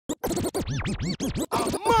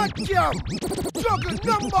Mad Jam, juggle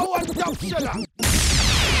 #1 top seller.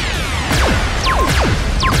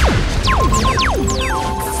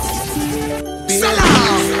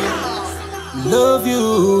 Love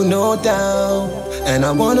you, no doubt, and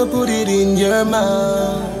I wanna put it in your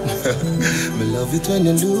mouth. Me love it when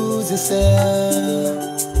you lose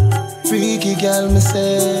yourself. Freaky girl, me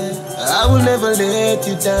say I will never let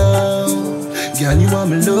you down. Girl, you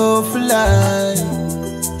want me love for life.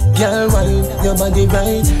 Girl, wine, your body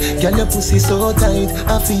right. Girl, your pussy so tight.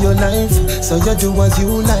 I feel your life, so you do as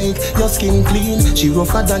you like. Your skin clean, she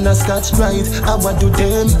rougher than a Scotch Brite. I would do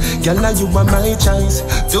them, girl, now you are my choice.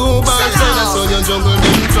 Two bars, so you juggle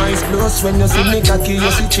them twice. Plus, when you see me cocky,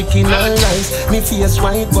 you see chicken and rice. Me face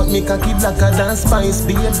white, but me cocky blacker than spice.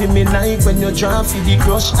 Baby, me like when you drop for the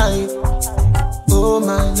crush eye. Oh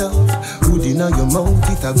my love, good inna your mouth,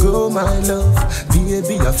 it a grow my love.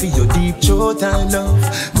 Baby, I feel your deep throat, I love.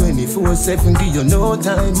 24/7, give you no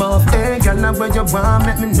time off. Hey, girl, now where you want,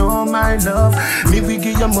 make me know my love. Me we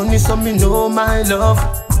give you money, so me know my love.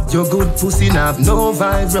 Your good pussy now have no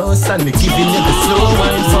virus, and me giving you the slow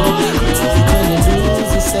wine for. When you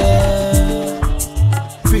lose yourself,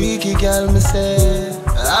 freaky girl, me say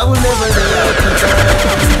I will never let you down.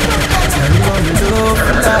 Girl, you want me love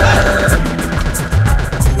for life.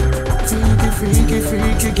 Freaky,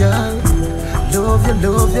 freaky girl. Love you,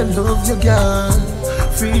 love you, love you, girl.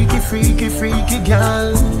 Freaky, freaky, freaky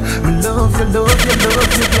girl. Love you, love you,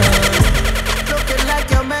 love you, girl. Looking like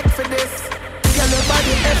you're meant for this. Girl, your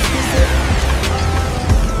body exquisite.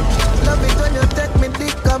 Love it when you take me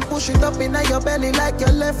dick and push it up in your belly like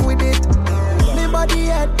you're left with it. Me body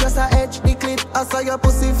head, just a edge the clit. I saw your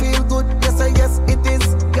pussy feel good. Yes, yes, it is.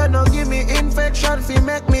 You know, give me infection, feel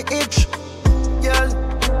make me itch. Girl.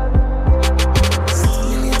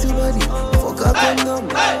 Fuck up and numb.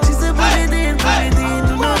 She said put it in,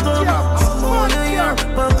 do not come. I'm on the yard,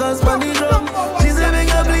 Pancas on the drum. She said make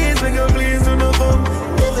her please, do not come.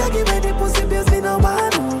 If I give me the pussy, please me no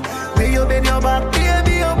man. May you bend your back,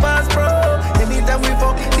 baby, your pass pro. Anytime we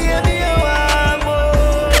fuck, baby, you want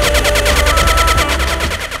more.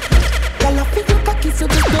 Girl, I feel your cocky so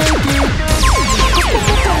just take it. Cause put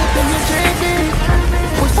it out, then you take it.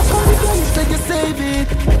 Push the cocky, girl, so you save it.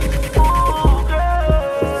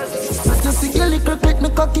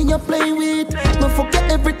 Cocky you play with. Me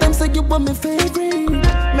forget every time say you were my favorite.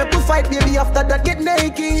 Make we fight baby after that get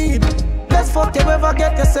naked. Best fuck you ever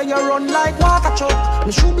get, you say you run like water truck.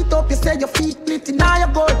 Me shoot it up, you say your feet split in your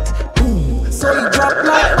gut. So you drop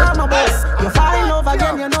like mama boss. You fall in love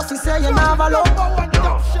again, you know she say you never love.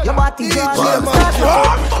 Your body girl, you start to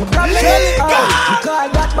fuck. You grab me belly out, you call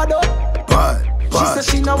that bad up. She say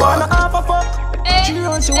she no wanna have a fuck. She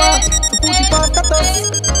runs you out, to put it past the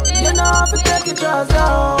dust. You know how to take your jaws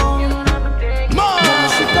down. More. Let me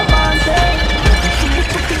sit up and say, she will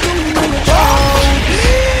put the gun in your jaws.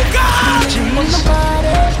 You on the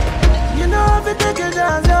body. You know how to take your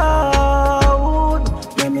jaws down.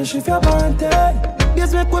 Let me shift your body.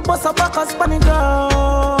 Yes, make we bust a back and span it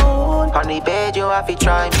down. On the bed, you have to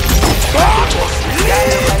try me.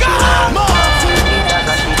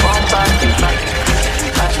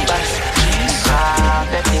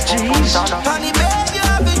 Honey, baby, you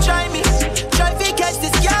have to try me. Try to catch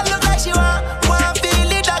this girl, look like she want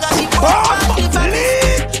feel it, dog, she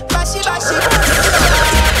bashi.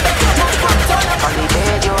 Honey,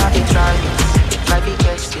 baby, you have to try me. Try to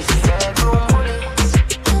catch this bedroom bully.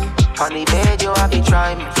 Honey, baby, you have to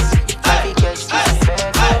try me. Try to catch this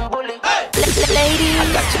bedroom bully. Ladies, I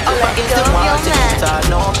got you up against the wall to start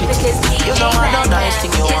no pity. You know I know nice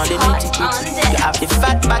thing, you want the nitty-gritty. You have the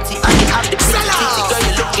fat body and you have the pretty titty. Girl,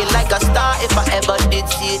 you looking like a star if I ever did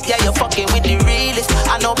see it. Yeah, you're fucking with the realest,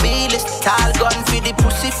 I know B-list. Tall gun for the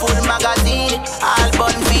pussy, full magazine. All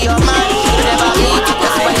bun for your man, you never eat it.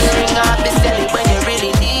 That's why you ring up the celly when you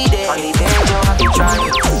really need it. Honey, baby, you have to try me.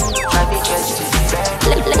 Try me catch this bed.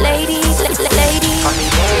 Ladies, honey,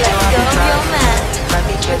 baby, you have to try me.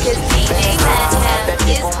 because DJ KING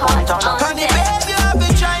is hot on Honey, baby, you have to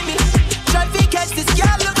try me. Try to catch this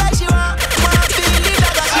girl, look like she want feel it,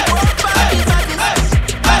 dog, she won't find it.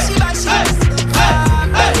 Bashi.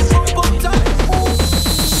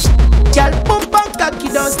 Girl, pump and cocky,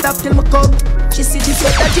 don't stop till me come. She see the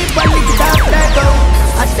sweat that she want, lick it off, let go.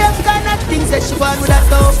 And them kind of things that she want with her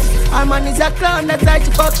toe. Her man is a clown, that's why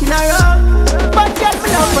she fucking around. But girl, me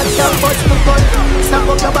love her, don't bust my gun. Snap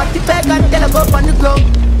up your body peg and tell her go up on the ground.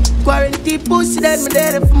 Quarantine pussy, then me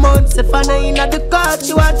there for months. If I know you not the cock,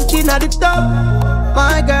 she want to chin at the top.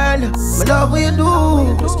 My girl, me love what you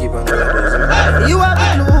do. Just keep on you have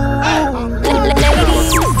the glue.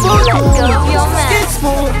 Ladies, let go of your man, it's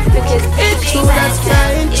smooth, because it's DJ true, that's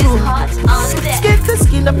KING true. is hot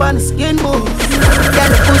on the skin move. Get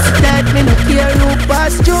the pussy tight, me no care who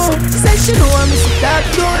pass through. Say she know I'm Mr. Dark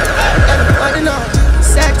June. Everybody know,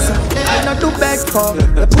 sexy, I not do bad for.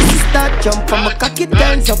 The pussy start jump from a cocky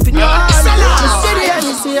dance up in your heart. You see the end,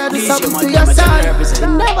 you see how do something to your son. You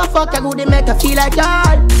never fuck a good, they make her feel like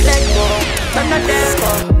y'all. Let go, turn the tempo.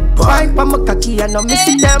 Wine pa my cocky and no miss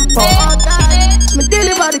the tempo. Me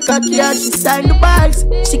deliver the cocky and she sign the bags.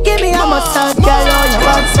 She give me a massage, girl, on your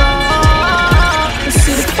back. You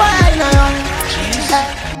see the fire now.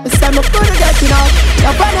 Me say me coulda get it up.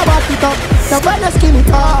 You wanna back it up, you wanna skin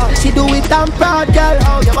it up. She do it I'm proud, girl,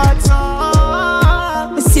 how you back.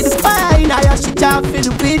 Me see the fire now, she can't feel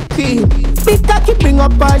the whipped cream. Big cocky bring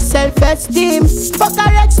up her self-esteem. Fuck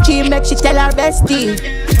her extreme, make she tell her bestie.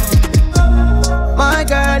 My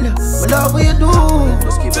girl, I love what you do.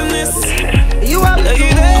 You have to do.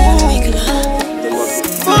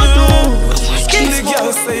 The girl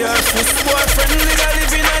say her first boyfriend nigga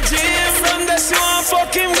live in a gym. From that she want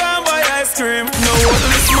fuck him, gone buy ice cream. No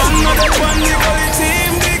this man, no that one nigga the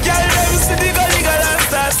team. The girl them see the gully girl and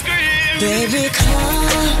start scream. Baby, come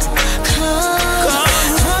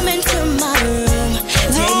into my room.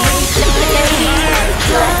 Take me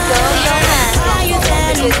how you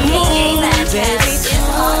dance with me, baby.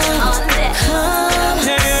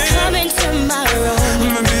 Come into my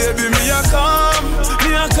room. Baby, me a come.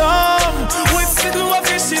 We sit and watch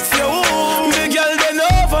this shit for you. The girl then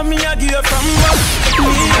over me a give from back. Me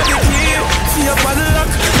a the key, see up on the lock.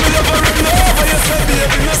 Me never run over you, say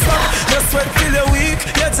baby, no stop. You sweat till you're weak,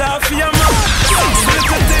 you talk for your mouth.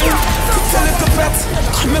 Little thing, tell it to pet.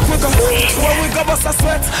 Make we go, when we go bust a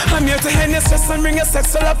sweat. I'm here to hand your stress and bring your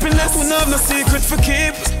sexual happiness. We know no secret for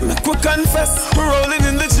keep. Make we confess, we're rolling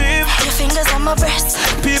in the Jeep. Your fingers on my breast.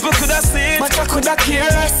 People could have seen, but I could have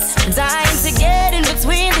cared less. Dying to get in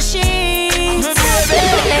between the sheets.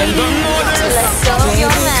 Baby, don't know this. Let go of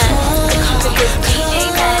your man. Because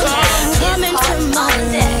DJ Come into my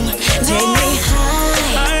room. Take me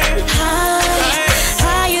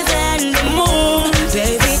higher than the moon.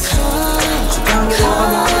 Baby, come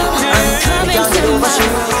into my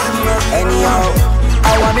room. Anyhow,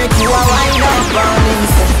 I wanna make you a wind up on me.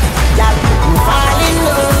 Y'all fall in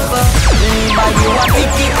love. But you a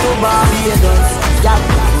ticket to Barbados. Y'all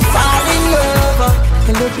fall in love.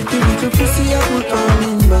 Hello, pretty little pussy, I'm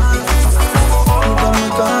coming back. I'm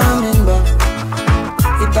coming back.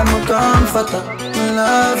 I'm comforter, I'm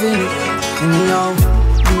loving it. Now,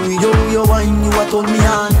 you wine, you a told me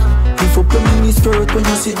on. If you put me in skirt when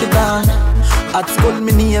you sit it down. At school,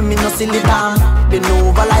 me name, me no silly down. Been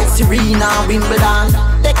over like Serena, Wimbledon.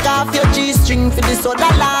 Take off your G-string for the soda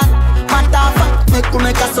land. Matter of fact,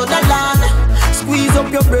 make a soda land. Squeeze up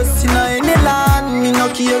your breasts in any land. Me no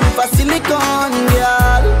care if a silicone,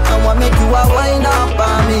 girl. I want make you a wine up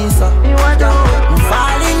on me, so you want to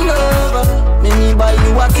fall in love. Me buy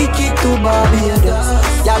you a ticket to Barbados.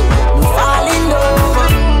 Y'all, me fall in love.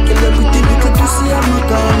 Kill everything you could see, I'm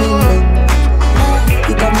coming back.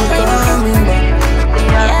 I'm coming back.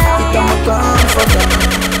 I'm comfortable.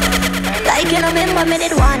 Like you remember me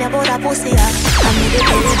did one about a pussy. I made it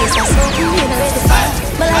tell you this a so cool, you know ready for.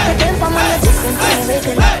 But like a temper man, a different kind of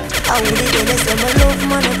regular. I would do this, so my love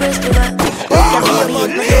man, a breast to that. Look at me, but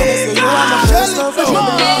say you are my first love, for you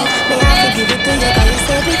believe. May I have to give it to you, cause you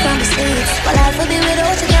saved me from the streets. But life will be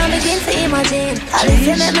without you, can't begin to imagine. All if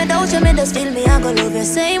you make me doubt you, me just feel me, I go love you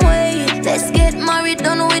same way. Let's get married,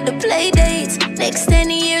 done with the play dates. Next 10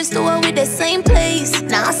 years, do it with the same place.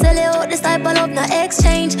 Now I sell it out, this type of love, no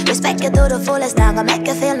exchange. Respect you to the fullest, I'm gonna make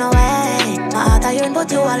you feel no way. My heart I yearn,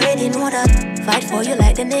 but you already know that. Fight for you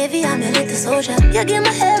like the Navy, I'm your little soldier. You give me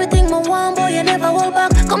everything, my one boy, you never hold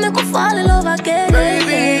back. Come make me fall in love again.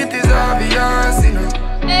 Baby, it is obvious, you know.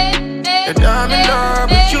 That I'm in love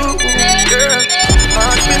with you, girl.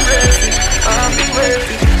 I've been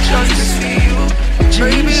waiting just to see you.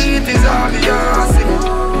 Baby, it is obvious, you know.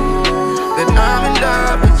 That I'm in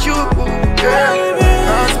love with you, girl.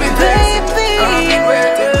 I've been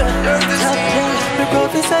waiting just to see you. The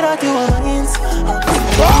prophet said that you are mine.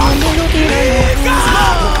 I'm looking at you.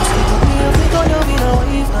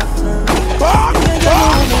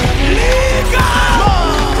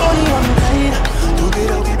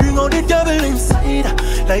 Together we bring out the devil inside.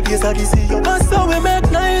 Like yes, I see you, but so we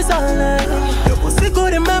make nice and light. Your pussy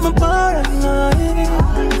good and make me paranoid.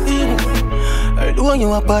 Although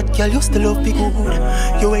you a bad girl, you still love me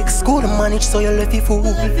good. Your ex good manage, so you left you fool.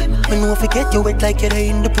 When you forget you wet like you're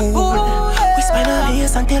in the pool. Whisper in my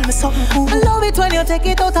ears and tell me something cool. I love it when you take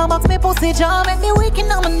it out and box me pussy jaw. Make me weak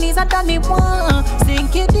on my knees and tell me one.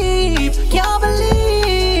 Sink it deep, can't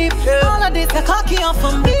believe all of this the cocky off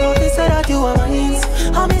from me. The prophet said that you are mine.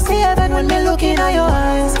 I miss heaven when me looking at your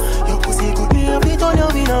eyes.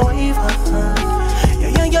 a wife.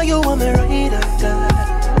 Yeah, you want me right at that.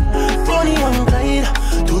 Bonnie and Clyde,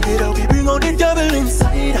 together we bring out the devil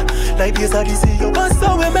inside. Like this, I see you, but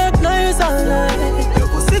so we make nice and light. Your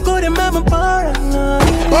pussy good and make me paranoid. It's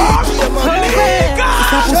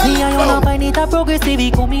a pussy and you know I need a progressive.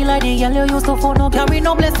 He come me like the girl you used to phone, no carry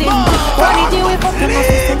no blessing. What did you fuck you no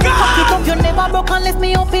system? Fuck it up, you never broke and lift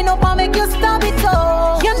me up and make you stop it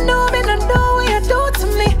up. You know me, no know what you do to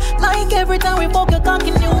me. Like every time we fuck, you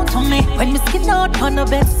talking new to me. When me skin out on the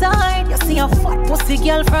bedside, you see a fat pussy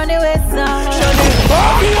girl from the west side.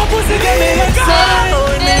 Your pussy get me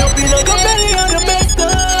excited. Me up in like a belly on the best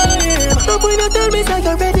time. But when you tell me that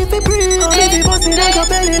you're ready for breathe, if you pussy like your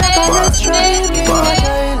belly like a red stripe.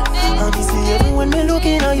 And me see everyone me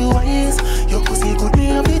looking at your eyes. Your pussy could be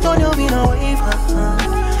a bit on your in a wave.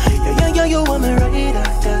 Yeah, you want me right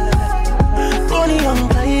at that. Bonnie and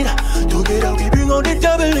Clyde, together we bring out the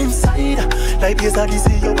devil inside. Like this, I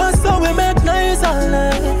see you, but so we make nice all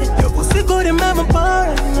night. Your pussy good and make me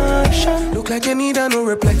paranoid. Look like you need a no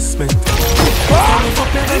replacement.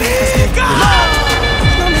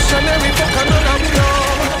 Missionary fuck another window.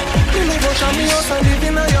 Me go show me house and live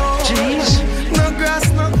in a yard. No grass,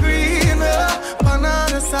 no green,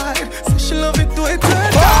 banana side. So she love it to it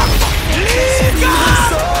turn down.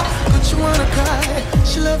 But you wanna cry.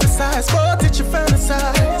 She love the size, but it you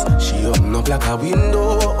fantasize. She open up like a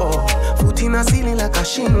window, foot in a ceiling like a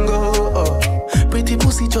shingle. Pretty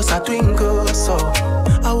pussy just a twinkle, so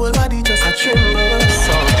her whole body just a tremble,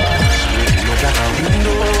 so she open up like a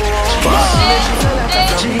window.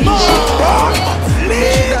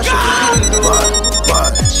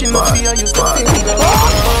 She no fear you to finger.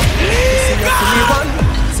 See you for me one.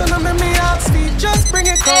 So now make me ask feet, just bring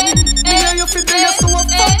it come. Me and you fit there, so I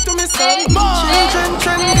fuck to me son. Children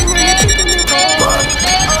trending when you chicken me come.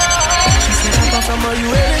 She see that from her, you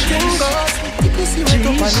everything goes. You can see right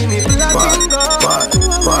up and in it black finger. You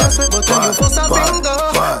are we a sweat, but when you force a finger.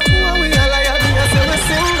 You are we a liar, me a say we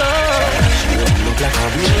single. She look like a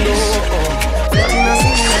window. Fitting a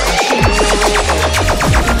scene like a shingle.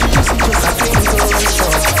 You see just a finger.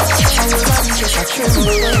 Just a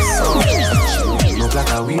tremble, she look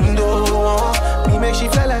like a window. Me make she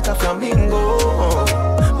fly like a flamingo.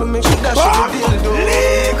 We make she dash with the dildo.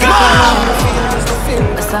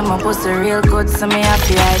 Cause I'm a pussy real good, so me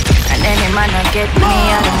happy like. And any man will get me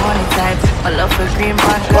and the money type. My love for green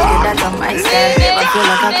pan, girl, that's on my style. Never feel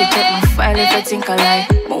like I could check my file if I think I lie.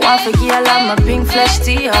 But want for girl, I'm a pink flesh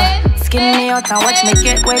to you. Skin me out and watch me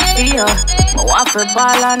get wet for you. My want for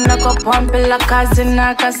ball and knock up one pillar, cause in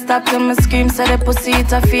I can stop till me scream, so the pussy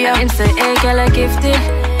it a fear. Him say, hey girl, I gifted.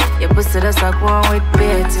 Your pussy that's like one with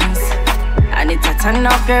beatings. I need to turn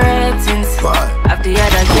up your ratings. After the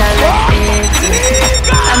other girl like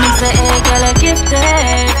 18. And him say, hey girl, I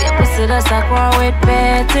gifted. Your pussy that's like one with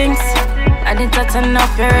beatings. I need to turn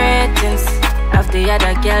up your ratings. After the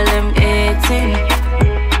other girl, them 18.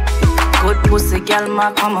 Good pussy, girl,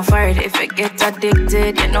 ma come afraid. If I get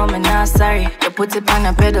addicted, you know me not sorry. You put it on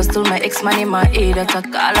a pedestal, my ex-man in my ear. I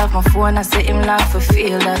call off my phone, I say him long for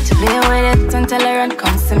feel that. Play with it until I run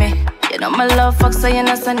comes to me. You know my love fuck, so you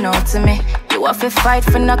not say no to me. You have to fight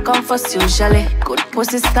for no comfort usually. Good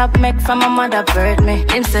pussy stop make from my mother bird me.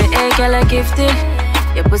 Him say, hey girl, I gifted.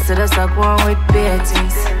 Your pussy that's like one with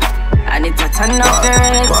beatings. I need to turn up your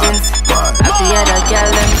ratings. After the other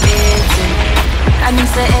girl, them 18. And him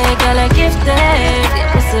say, hey girl, I gifted.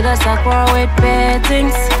 Your pussy that's like war with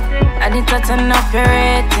beatings. I need to turn up your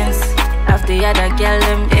ratings. After the other girl,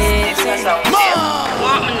 them 18.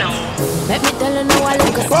 Want me now? Let me tell you now a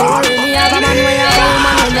little story. Me have a man where I have a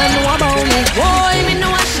woman who don't know about me. Boy, me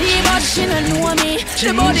know a she, but she don't know me.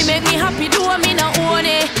 The body make me happy, do me not own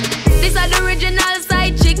it. This is the original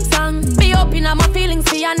side chick song. Me open up my feelings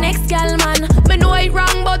for your next girl, man. Me know it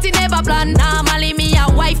wrong, but it never plan. Normally me a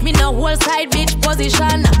wife, me no whole side bitch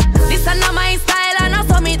position. This is not my style and I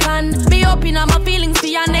saw me tan. Me open up my feelings for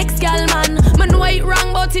your next girl, man. Me know it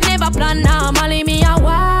wrong, but it never plan. Normally me a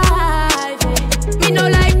wife. Me no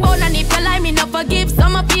like bone, and if you like me no forgive.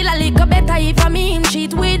 Some I feel a little better if I me him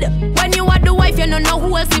cheat with. When you are the wife, you don't know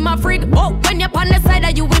who else in my freak. Oh, when you're on the side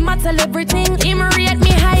of you, we might tell everything. Him rate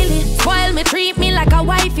me highly, spoil me, treat me like a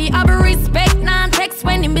wifey. I be respect, non-text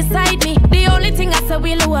when him beside me. The only thing I say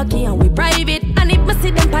we low-key and we private. And if me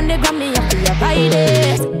see them pan the gram, me have to avoid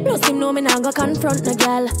it. Plus him know me not go confront no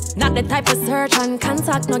girl. Not the type of search and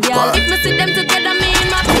contact no girl. If me see them together, me in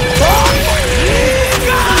my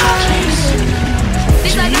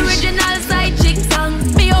this is the original side chick song.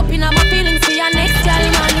 Me open up my feelings for your next girl,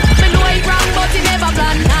 man. Me know it wrong, but it never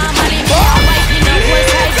plan. Normally me a wife in a whole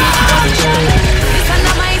side chick position. This is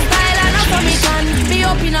not my style and not for me can. Me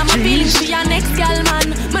open up my feelings for your next girl,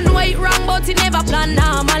 man.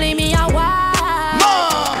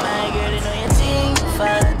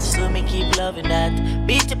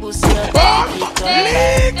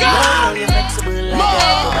 Love you flexible like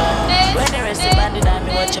a when the rest of bandit and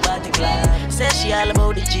me watch your body climb. Say she all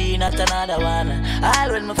about the G, not another one. All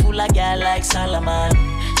when me fool a girl like Solomon.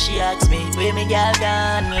 She asks me, where me girl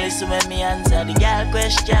gone? Listen when me answer the girl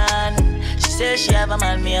question. She says she have a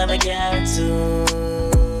man, me have a girl too.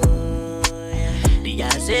 The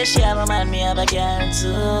girl says she have a man, me have a girl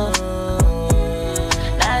too.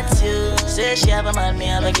 That's you. Say she have a man, me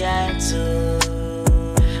have a girl too.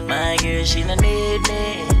 My girl, she no need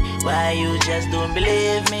me. Why you just don't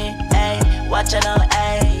believe me? Hey, watch her now,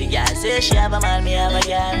 hey. The girl say she have a man, me have a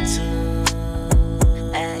girl too.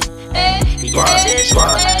 Hey, hey. The girl say she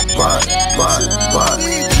have a man, me have a girl too.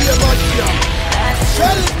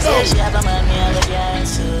 Say she have a man, me have a girl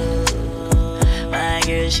too. My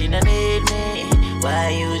girl, she no need me. Why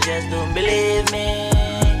you just don't believe me?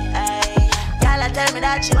 Hey, girl, tell me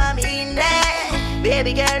that she want me in there.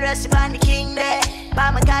 Baby girl, rest upon the king there. By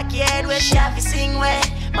my cocky head where she have to sing where.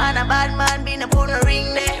 Man a bad man, been a put a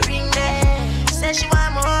ring there, ring there. Say she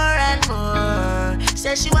want more and more.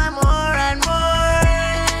 Say she want more and more.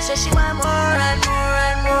 Say she want more and more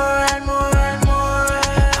and more and more and more.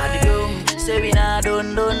 And the room, say we nah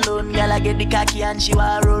done. Girl I get the cocky and she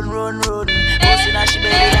want run. Bossing as she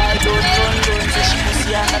belly like done. Say she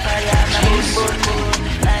pussy and a fire and a bun.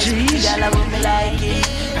 Nice girl I want me like it.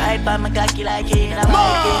 Right by my cocky like it, I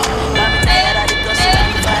like it. I'm tired of the cussing and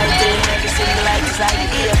the fighting. Every single light is like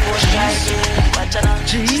the Air Force striking. Watch her now,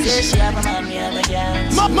 she says she have a man, me have a girl.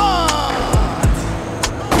 Mama!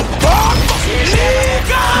 Say she have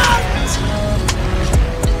a man,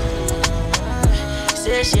 she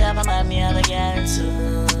says she have a man, me have a girl too.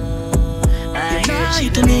 My girl, she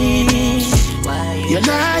to me. Why you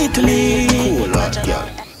lie to me?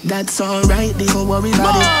 That's alright, don't worry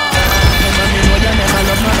about it. Remember me know you never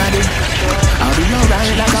love nobody. I'll be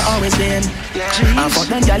alright like I always been. I fuck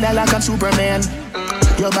them gyal like I'm Superman.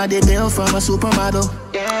 Your body built from a supermodel.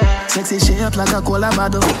 Sexy shape like a cola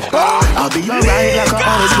bottle. I'll be alright like I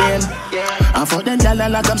always been. I fuck them gyal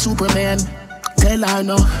like I'm Superman. Tell her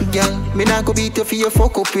no. Girl, me not go beat you for your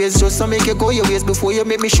fuck up ways. Just to make you go your ways before you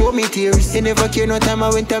make me show me tears. You never care no time I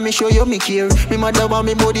went time me show you me care. Me mother want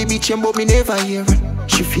me body bitchin' but me never hear.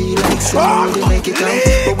 She feel like somebody make it out.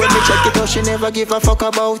 But when me check it out, she never give a fuck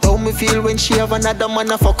about how me feel when she have another man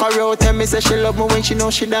a fuck her out. Tell me say she love me when she know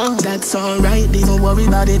she down. That's alright, don't worry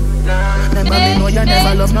about it. Remember me know you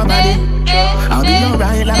never love nobody. I'll be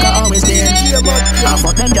alright like I always been. I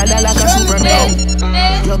fuck them gyal like a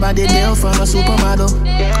Superman. Your body built from a supermodel.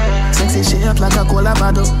 Sexy shape like a cola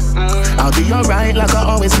bottle. I'll be alright like I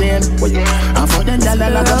always been. I fuck them gyal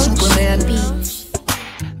like a Superman.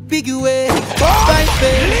 Big way, 5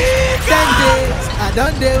 days, 10 days. I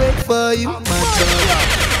don't dare wait for you, my child.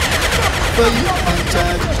 For you, my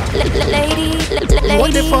child. Ladies,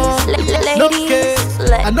 no care.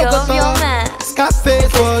 I know let go of your man.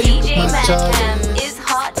 Scarface for you, DJ my child. KING KAM is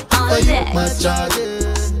hot on For you, deck. my child.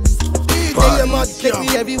 Say you must take me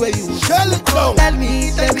everywhere you want. Tell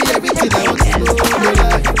me everything I want to know.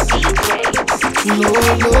 No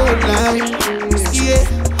lie. Yeah.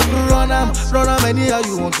 Run am anyhow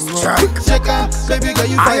you want to run. Check out, baby girl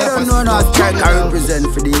you fire. I don't know no track I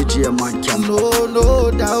represent for the DJ man Cam.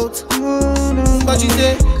 No doubt. But you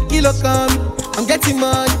say, kilo come, I'm getting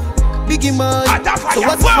money, biggie money. So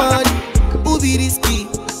what's fun? Who be risky?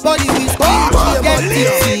 Body risky, get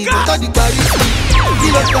tipsy, but the car risky.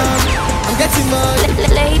 Kilo come, I'm getting money,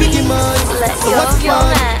 biggie money. So what's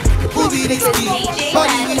fun? Who be risky?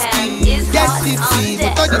 Body risky, get tipsy,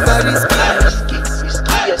 but the car risky.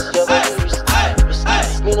 Yes, you're very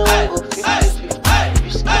risky. Me no go 50-50.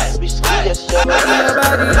 Risky, yes, you're very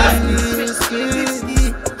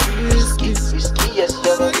risky. Yes,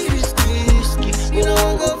 you're very risky. Me no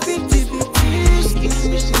go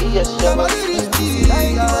 50-50. Risky, yes, you're very risky.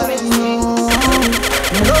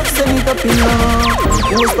 Love send it up in love.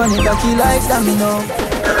 Who's panic a key like that me know.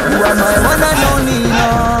 You are my one and only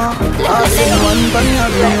now. I say one for me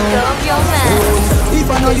have you. If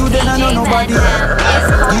I know you then I know nobody.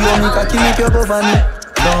 You don't make a key make you go for me.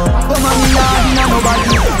 No, come on me hard in a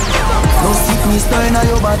nobody. No sickness no in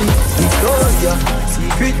your body. Victoria,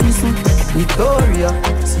 secret missing. Victoria,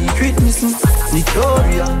 secret missing.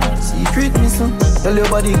 Victoria, secret missing. Tell your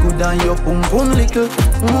body good and your pum pum little.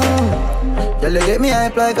 Girl, you get me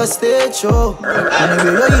hype like a stage show. When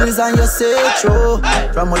you wear your heels and your say show.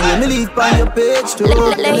 From all you me leave on your page too.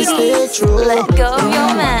 Ladies, let go of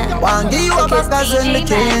your man. One give you a back as when me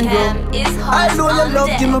can't go. I know your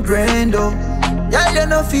love give me brain though. Girl, you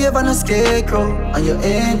no favor no scarecrow. And you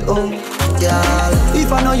ain't girl.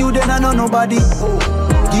 If I know you then I know nobody.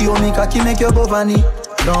 Give you me cocky make you go funny.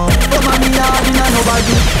 Don't come on me hard in a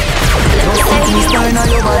nobody. Let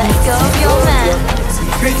go of your man,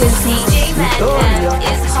 because DJ Madcap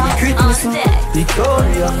is hot on deck.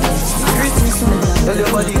 Victoria, tell your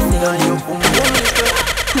body on your boom.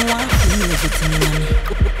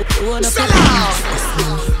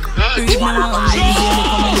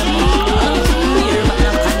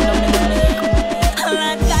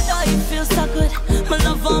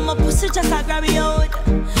 My pussy just a grab it out.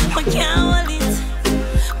 I can't hold it,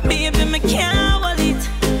 baby, I can't hold it.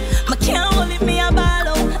 I can't hold it, me a ball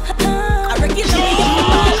out. I reckon me a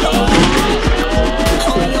ball out.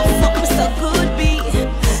 Oh, you fuck me so good, B.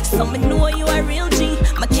 So me know you a real G.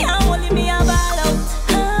 I can't hold it, me a ball out.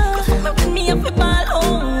 You fuck me with me up a ball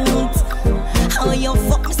out. Oh, you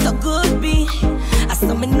fuck me so good, B. I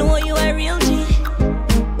so me know you a real G.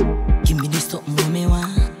 Give me this something what me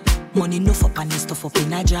want. Money no for and stuff up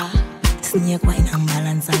in a jar. Snake wine and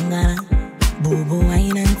balance and gala. Bobo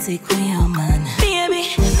wine and take away your man. Baby,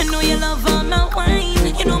 I know you love all my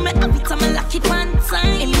wine. You know me have it and me lock it one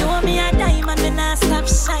time. You know me a diamond and I stop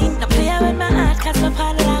shine. Now play with my heart cause my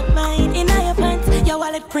padlock mine. In your pants, your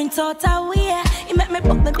wallet print out a wear. You make me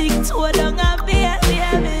put my big toe down a beer.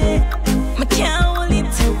 Baby, I can't hold it.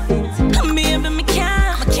 Baby,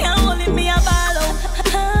 I can't hold it, me a ball out.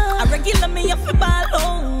 I regular me up a ball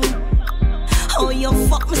out. Oh, you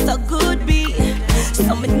fuck me so good, B.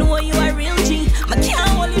 So me know you a real G. I can't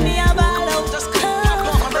hold you, me a ball out.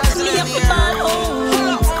 Me up a ball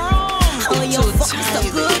out. Oh, you fuck me so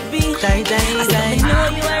good, B. So me know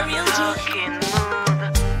you a real G.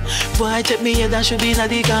 Boy, take me head and should be in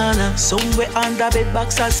the corner. Somewhere under bed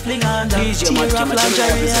box and spling under. Tear up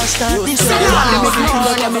lingerie and start this way.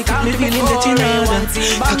 Me feeling that in order.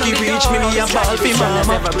 Cocky reach me a ball for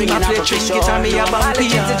mama. Me a play string guitar, me a ball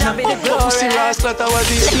piano. Pussy last that I was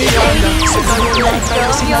this me under. Let go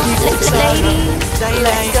of your ladies.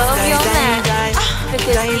 Let go of your man,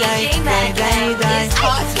 because DJ Madcap is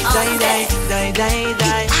hot on deck.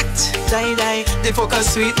 The fucker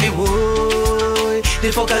sweet me, boy. The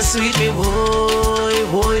fucker sweet me,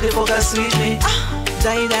 boy. The fucker sweet me.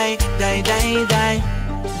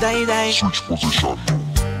 Die. Switch position.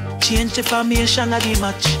 Change the formation of the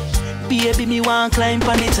match. Baby, me want climb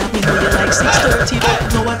on it up. Me know you like 6:30,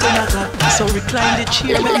 but no one 10 o'clock. So recline the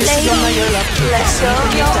chair, let me sit on your lap. Let's go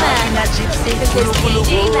of your man, because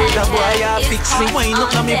DJ Madcap is hot Wine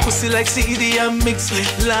up on on me deck. pussy like CD and mix me.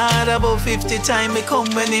 Lord, about 50 times me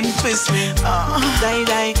come when him twist me.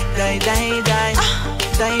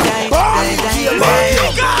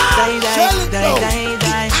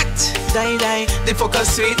 Die. The fucker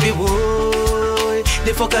sweet me, boy.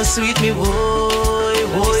 The fucker sweet me, boy.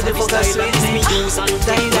 The fucker sweet me.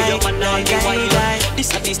 Die.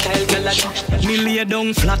 This a the style, girl. Me lay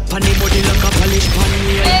down flat pon the body like a polish pan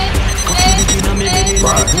wheel. Cocky begin a me belly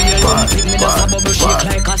like wheel. Fit me just a bubble shake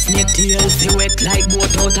like a snake tail. See wet like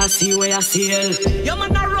boat out a sea where I sail. Your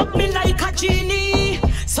man a rub me like a genie.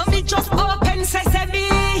 So me just open sesame.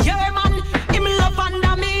 Yeah, man, him love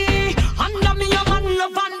under me. Under me, your man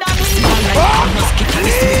love under me. Mosquito,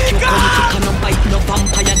 me snake, you come kick and no bite no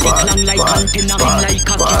vampire. Dick long like antenna, him like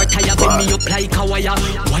a car tire. Bend me up like a wire.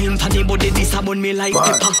 Wine pon the body, this a bun me like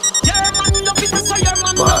pepper. Your man love it, so your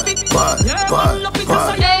man love it. Your man love it, so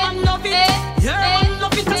your man love it. Your man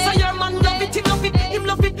love it, so your man love it. Him love it, him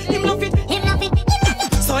love it, him love it, him love it.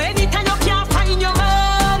 So anytime you can't find your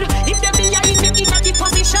man, if they be in the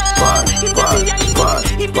position, if they be in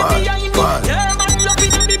your man love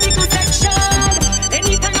it in the big section.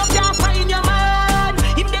 Anytime you can't find your man,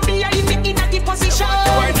 if they be in the position,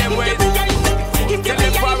 if they be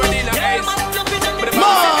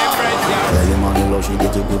she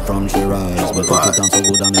get it good from she rise, but put it on so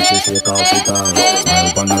good and make she shake off she ties.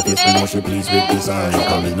 Smile upon her face, we know she pleased with this eye.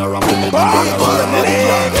 Coming around to me, then girl,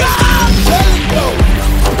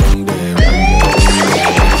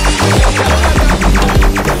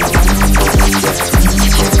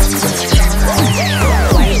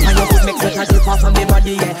 I want from me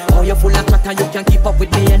body, yeah. Oh, you're full of clutter, you can keep up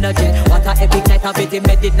with me energy. What a epic night of it,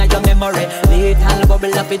 embedded in your memory. Little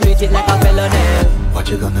bubble up, it treat it like a felony. What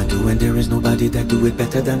you gonna do when there is nobody that do it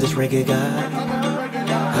better than this reggae guy?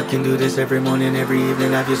 I can do this every morning, every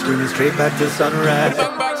evening, have you screaming straight back to sunrise. Go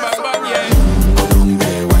down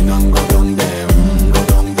there, why not go down there? Go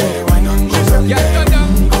down there, why not go down there?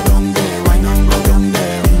 Go down there, why not go down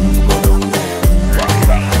there? Go down there.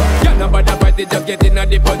 You're not bad about it, just get in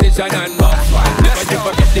the position and never you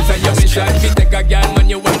forget this is your mission. If you take a girl, man,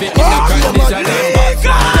 you want it in a condition and take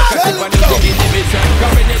a sip and you take inhibition.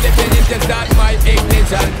 Come in the finish, just start my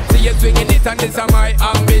ignition. See you swinging it and this is my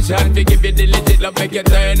ambition. We give you the legit love, make you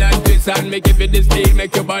turn and twist and make you feel the speed,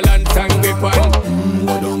 make you balance and grip on.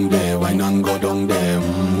 Go down there, why not go down there?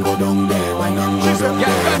 Go down there.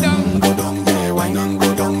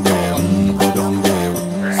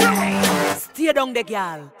 down there,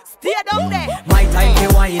 girl. Stay down there. My time to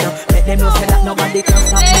wine up. Let them know say that nobody can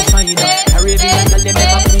stop me shine up. Caribbean girl, they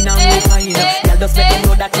never clean and refine up. Girl, just let them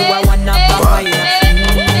know that you are one of a kind.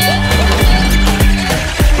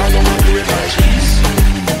 I don't want to do it like this.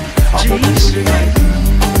 I fucking do it like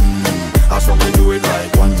I fucking do it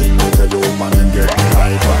like one thing with a low man and get me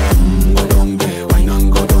hyper. Go down there, wine and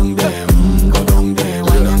go down there. Go down there,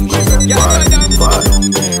 wine and go down there. Go down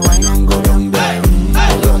there, wine and go down there.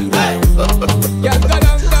 Go down there.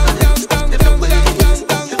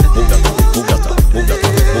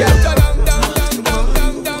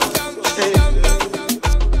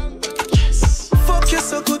 Fuck you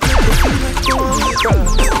so good, make you feel like you want me, girl.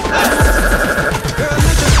 Girl,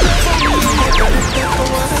 you just love on me, you got it there for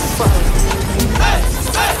what I found.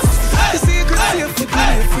 You see, you could see if you do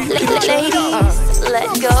it free. Ladies, let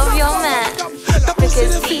go of your man,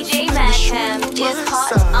 because DJ KING KAM is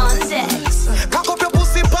hot on decks. Cock up your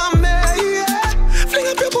pussy pa me, yeah. Fling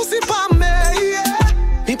up your pussy pa me,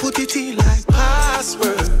 yeah. Me put it in like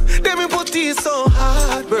password. Then me put it so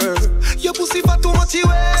hard, bro. Your pussy for too much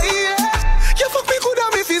away, yeah. You fuck me good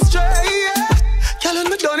and me feel straight, yeah. Girl,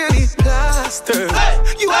 me done any plaster.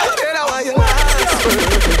 You are dead, I want your last word.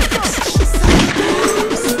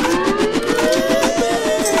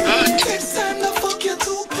 Next time the fuck you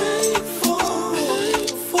too painful.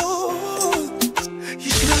 You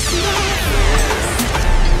should have seen her.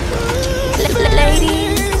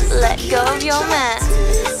 Ladies, let go of your man,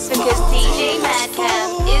 because DJ KAM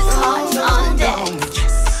is hot on deck.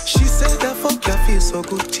 She said that fuck you feel so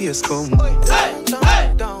good, tears come.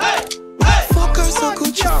 Fuck her so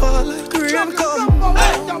good, she fall like rain come.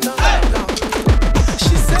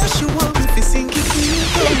 She said she want me to sing it.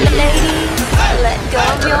 Ladies, let go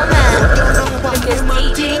of your man, because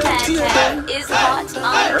DJ KAM is hot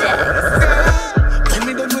on deck. When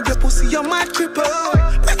me done with your pussy, you might cripple.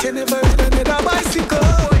 Like you never ride another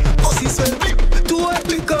bicycle. Pussy swell big, too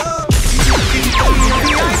ugly go. The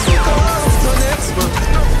icicle. No next one,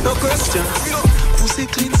 no question. Pussy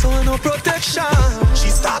clean, so no protection. She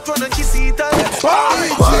start running, she see that.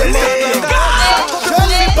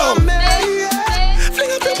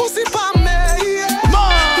 Fling up your pussy pa me.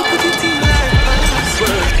 You put it in like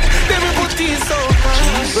password. Then we put it so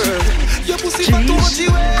hard. Your pussy for too much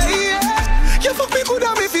away. You fuck me good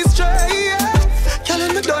and me feel straight. Girl,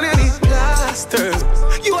 me done any plaster.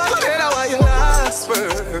 You are dead, I want your last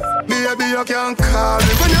word. Baby, you can't call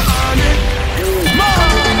me when you're on it.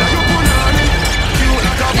 You punani. Cute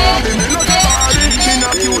like a Barbie, me not a Barbie. Me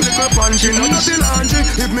not cute like a punch, no nothing laundry.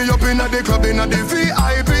 Hit me up in the club, in the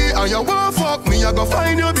VIP. And you won't fuck me, I go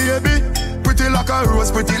find your baby. Pretty like a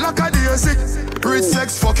rose, pretty like a daisy. Rich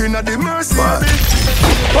sex fucking at the mercy, baby.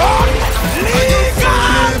 And you fuck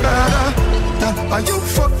me better. And you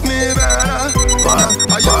fuck me better.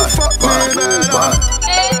 And you fuck me better.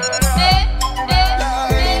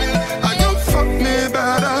 And you fuck me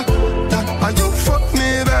better.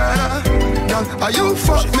 And you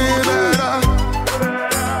fuck me better.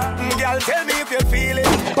 Girl, tell me if you feel it.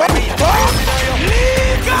 When me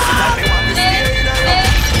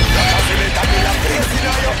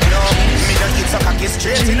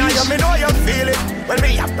straight in you, me know you feel it. When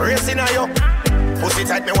me a bracing on you, pussy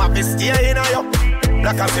tight, me want to stay in you.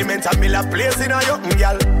 Black and cement and me la place in you,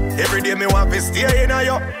 girl. Every day me want to stay in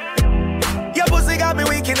you. Your pussy got me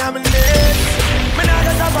weak in my legs. Me not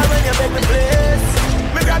gonna suffer when you beg me place.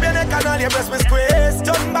 Me grab your neck and all your breasts me squeeze.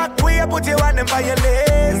 Turn back way you put your hand in by your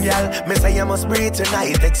legs, girl. Me say you must breathe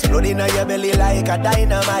tonight, exploding on your belly like a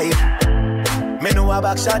dynamite. Me know a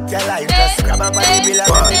back shot your life. Just grab a body bill and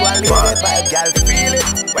let me go and leave it by. Girl, feel it.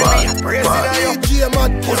 When me a praising on you,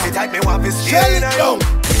 pussy tight, me want to stay in on you.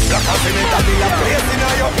 Black and cement and me a praising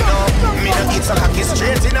on you. No, me no eat some cocky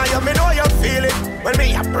straight in on you. Me know you feel it. When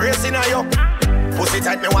me a praising on you, pussy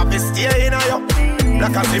tight, me want to stay in on you.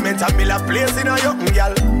 Black and cement and me a praising on you,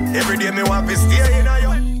 girl. Every day me want to stay in on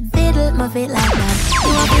you. Fiddle my feet like that. You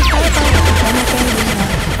want to fight when I tell you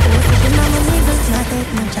that. Sitting on my niggas, not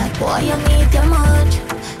take no chat. Boy, you need too much.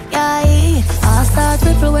 Yeah, I'll start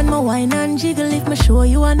ripple when my wine and jiggle. If me show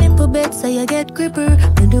you a nipple bed, so you get gripper.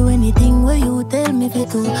 Me do anything where you tell me fit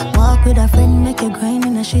to. Walk with a friend, make you grind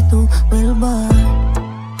in a shit too. Well, boy.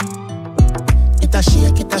 It a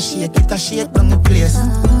shake, it a shake, it a shake down the place.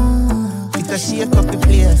 It a shake up the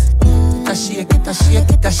place. It a shake, it a shake,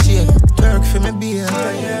 it a shake. Work for me, beer.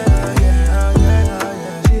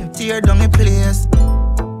 Tear down the place.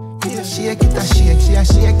 It a shake, it a shake, she a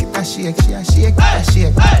shake, it a shake, she a shake, it a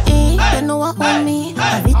shake. Hey, you know what on me?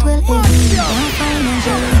 Have it well heavy, don't find no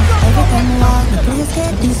joy. Every time I walk, the place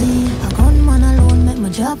get dizzy. I gun man alone, make my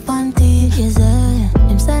job panty. Yes,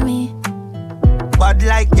 him say me. bad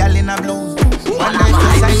like gal in a blues. One day to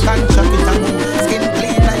side and chop it and move. Skin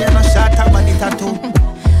clean and you no shot a body tattoo.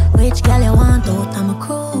 Which gal you want out? I'm a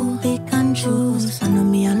crew. Pick and choose. I know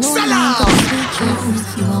me alone.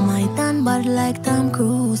 Choose. You are my tan bad like Tom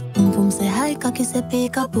Cruise. Boom boom say hi, cocky say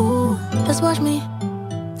peekaboo. Just watch me.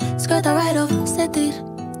 Skirt a right off, set it.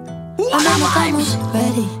 I'm on my time,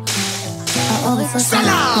 ready. I always a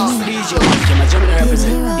DJ KING KAM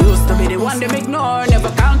represent. Used to be the one them ignore,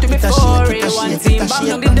 never count to before. Real one team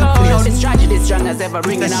bang on the door. Now this tragedy strong as ever,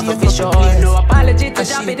 ringing up for sure. No apology to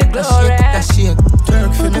Jabby the glory. That shit,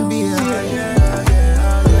 twerk for the beer.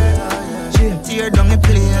 Tear down the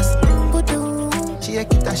place.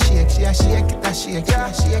 Shake it, a shake, she a shake it, a shake, she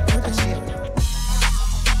a shake it, a shake.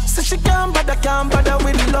 So she can't bother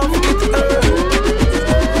with love with her.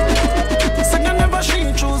 So you never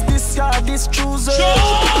she choose this guy, this chooser. So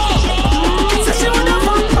she wanna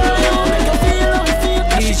fuck her, you make her feel how you feel.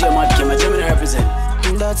 DJ KING KAM represent.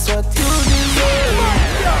 That's what you deserve.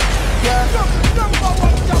 Yeah.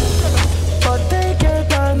 But take your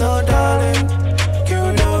time, no darling. You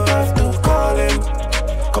don't have to call him.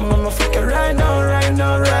 Come on, my fucker, right now, right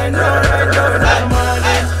now, right now, right now, right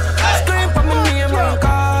now. Scream for my name and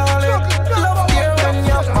call it. Love you when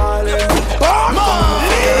you're calling. Come on,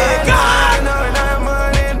 right now, right now,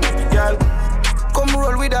 morning. Girl, come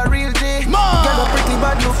roll with a real G. Girl, a pretty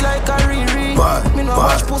bad look like a Riri. Me no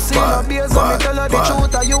watch pussy, no beers, so me tell her the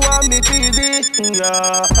truth, and you want me TV.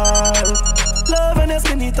 Yeah. Love and your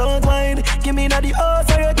skinny tongue wine. Give me not the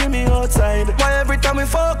outside, you give me outside. Why every time we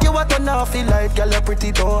fuck you, I turn off feel like girl, you're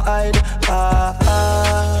pretty, don't hide.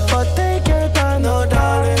 But take your time, no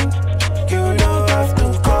darling. You don't have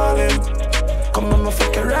to call him. Come on, my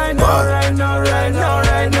fucker, right now, right now, right now,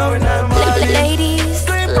 right now, and I'm ladies,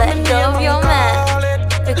 let go of your man,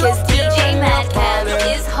 because DJ Madcap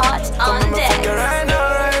is hot on deck. Right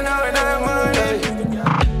now, right now, and I'm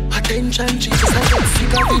attention, she just like a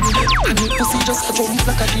cigarette. And the pussy just a jump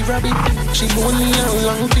like a rabbit. She lonely and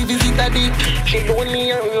long to visit daddy. She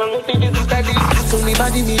lonely and long to visit daddy. Tell me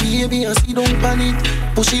body, me baby, and see don't panic.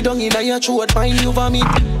 Push it down in your throat, find you vomit.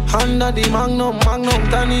 Under the magnum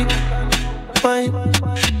tonic. Fine,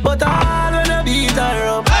 but I wanna beat her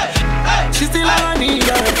up. She still a need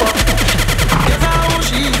her fuck. Guess how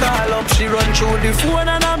she call up. She run through the phone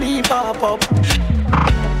and a me pop up.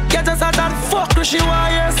 Get us at that fuck, she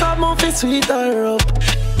want hear some movie sweet her up.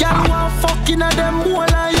 Girl want fucking at them whole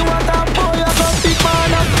and you want that boy, you got big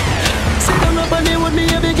man up. Sit down up and with me,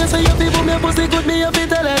 you because you people me pussy good, me you fi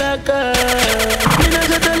tell her that girl. Me not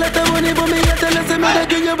just tell her the money, but me you tell her say me that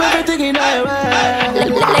give you everything in her way.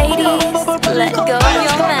 Ladies, let go of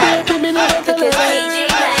your man, because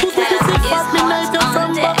DJ Madcap is hot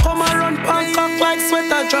on deck. Come and run past cock like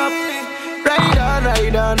sweater drop.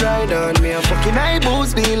 Ride on, me a fucking eye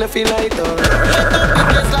boost, me left it light on.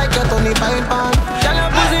 It's like a Tony Pine Pan. Tell her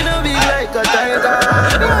pussy no big like a titan.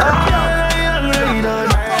 Ride on,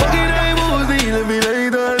 fucking eye boost, me left it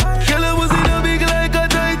light on. Tell her pussy no big like a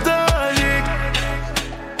Titanic.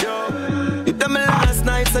 Yo, you tell me last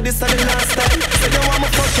night, so this is the last time. Say you want me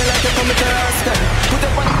fuck you like you come to last time. Put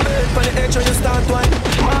up on the bed, on the edge when you start wine.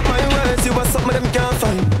 Mark my words, you want something them can't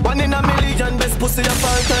find. One in a million, best pussy a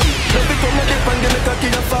part time. Love it when you dip and give me cocky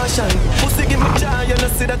a fashion. Pussy give me joy, you know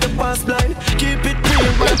see that the pass blind. Keep it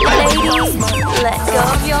clean, but ladies, let go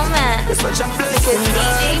of your man, because DJ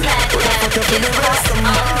Madcap is hot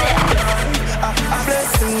on deck. A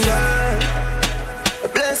blessing, girl. A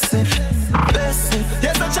blessing, blessing.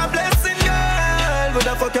 You're such a blessing, girl. But I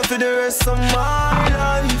fuck you for the rest of my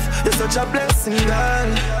life. You're such a blessing, girl.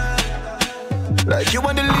 Like you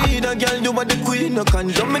are the leader, girl, you are the queen. No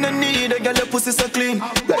condom in the need, girl, your pussy so clean.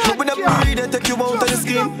 Like you wanna breathe and take you out of the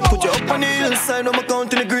scheme. Put you up on the hillside, I'm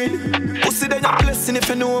counting the green. Pussy then you're blessing if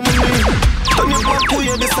you know what I mean. Turn your back to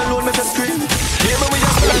you, this alone make a scream. Yeah, but we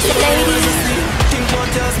just like the think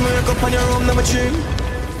about yours, make up on your room, never dream.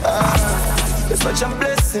 It's such a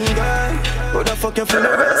blessing, girl. But I fuck you for the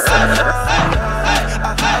rest of my life.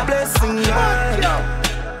 A blessing, girl.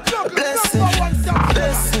 Blessing,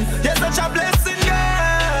 blessing. You're such a blessing,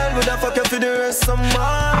 girl. Would I fuck you for the rest of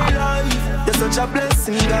my life? You're such a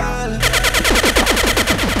blessing, girl.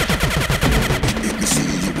 Make me see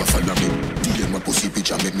you a follow me. DM my pussy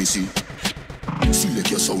picture, make me see. Select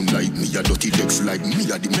your sound like me, a dirty Dex like me,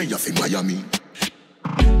 a the mayor for Miami.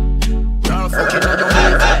 You're fucking on your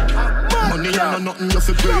move. Money and nothing you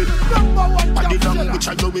fi paid. Body language I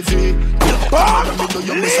go with it.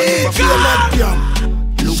 You miss and never feel like damn.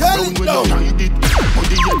 Look down when you hide it.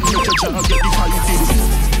 Body yet make your jaw get the fighting.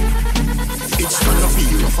 It's gonna be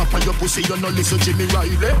rough up on your pussy, you no listen Jimmy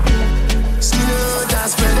Riley. Skin out and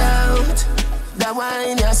spread out. That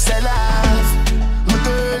wine you sell off.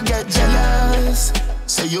 get jealous.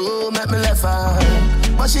 Say you make me laugh out,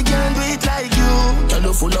 but she can't do it like you. Girl,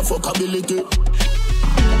 you full of fuckability,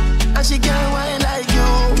 and she can't whine like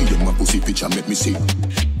you. Give them my pussy picture, make me see.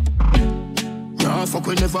 Nah, fuck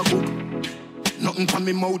we never cook. Nothing from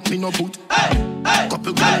me mouth, me no put.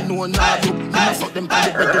 Couple girl know nah do. Me no fuck them by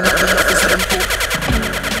the bed, they not be office them put.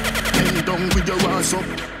 Bend down with your ass up.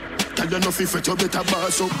 Tell you no fi fret, you better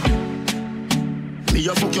boss up. Me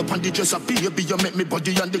a fuck you on the dresser, baby, you make me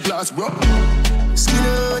body on the glass, bro. Skin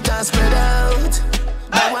out and spread out.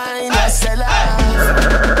 The wine I sell out.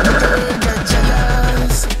 The girl get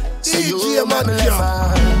jealous. Say you make me laugh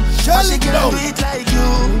out, but she can't do it like you.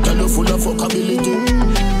 Girl, you full of fuckability,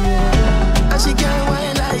 and she can't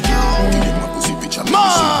whine like you. Give me my pussy picture, make me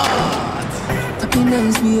see. Happy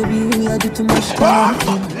nice, baby, we are do too much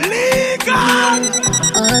talking.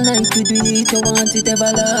 All night we do it, you want it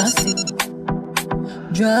everlasting.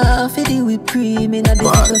 Draw for the whipped cream, in a the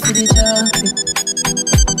for the chocolate.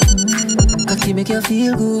 Cocky make you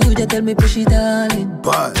feel good, you tell me push it all in.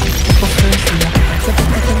 But first, so I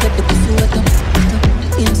can get the pussy wet up.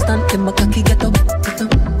 Instantly my cocky get up.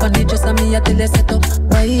 On the dress of me, I tell you set up.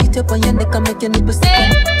 Right up on your neck and make your nipples stick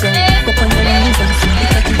up. Go on your knees and swing the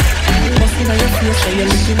cocky. Bust in your face, so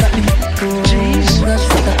you're looking at me. Gosh,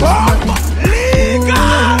 what a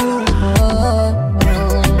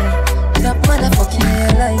that motherfucking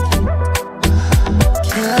hair like you.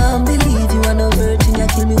 Can't believe you are no virgin, you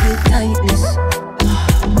kill me with tightness.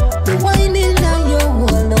 The wine in your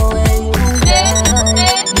wall, no way you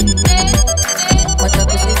like me. What a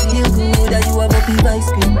pussy feel good, that you have a big ice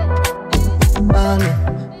cream.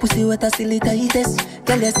 Pussy what a silly tightest.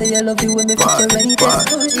 Girl, you say you love the way me fit your rightest.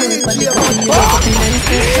 Panic on the coffee, you love up in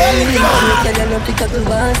nicest. Girl, you love the cockle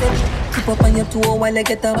basket. Keep up on your toe while I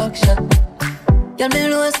get a back shot. Girl, me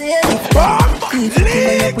know say it. If you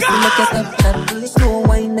kill your pussy like a Snapchat. Slow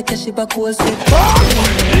wine like a shiver cold sweat. The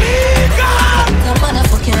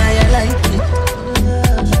motherfucking how you like it.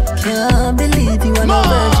 Can't believe you are no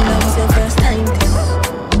virgin, that was your first time this.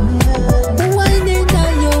 Wine in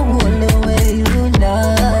your whole the way you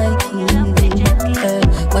like it.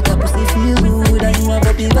 What a pussy feel good and you have a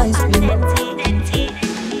big ice cream.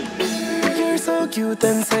 You're so cute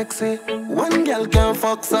and sexy. One girl can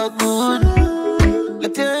fuck so good.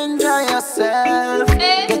 Let you enjoy yourself.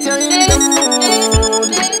 Get you in the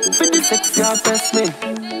mood. For the sex you press me.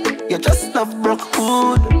 You just love broke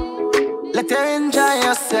hood. Let you enjoy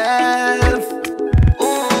yourself.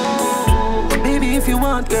 Ooh. Baby, if you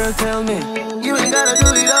want, girl, tell me. You ain't gotta do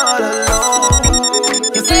it all alone.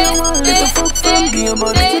 You say you want little fuck from me,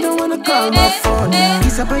 but you don't wanna call my phone.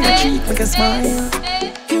 Kiss up on your cheek, make a smile.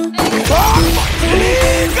 You give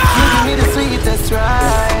me the sweetest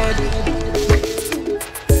ride.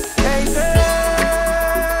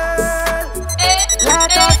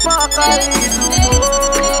 Fuck a little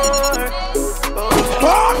more.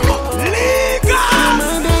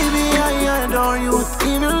 My baby, I adore you.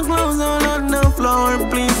 Leave your clothes all on the floor,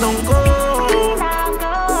 please don't go.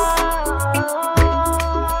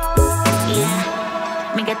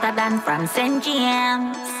 Yeah, me get a done from St.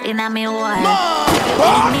 James in a me wall.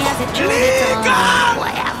 Leave me as a true tongue.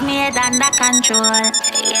 Why have me head under control?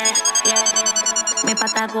 Yeah, yeah. Me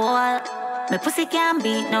pot a goal. My pussy can't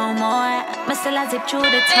beat no more. Me still a zip through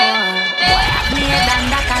the tour. Boy, have me head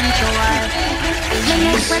under control. Me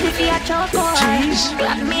neck ready for a chokehold.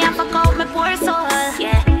 Lock me and fuck out my poor soul.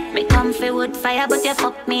 Yeah, me comfy wood fire, but you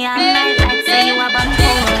fuck me all night like say you a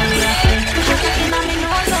band-cool. Yeah, push your cocky on me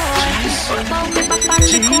nose hole. Put out me back on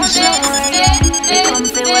the cold floor. Yeah, me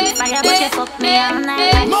comfy wood fire, but you fuck me all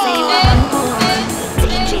night like say you a band-cool.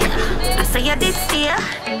 Teejay, I say you did steer.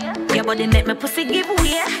 Your body make me pussy give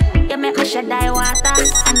way. You make me shed die water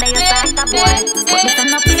under your soft boy. But me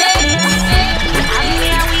turn up in your plate. Have me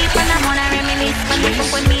a weep and I'm gonna reminisce. But you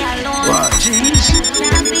fuck with me alone.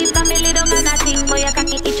 Can't sleep from me little man a thing. Boy you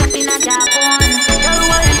cocky itch up in a Japan. Girl,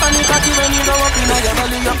 wine for me cocky when you go up in your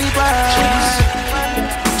belly, your people.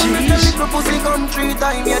 When the little pussy come 3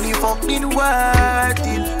 times, yeah, the fuck did worth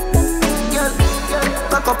it. Girl,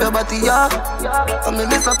 cock up your body, yeah. And me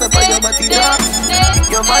miss a pepper your body, yeah.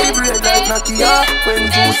 You vibrate like Nokia. When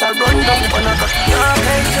juice are run down on a cocky, yeah.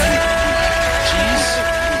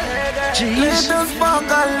 Let us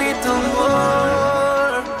fuck a little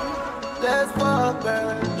more. Let's fuck,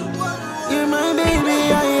 girl. You're my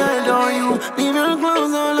baby, I adore you. Leave your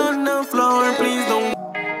clothes all on the floor, please don't.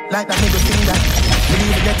 Like that nigga finger.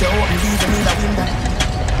 Believe it, get your open, leave me the window.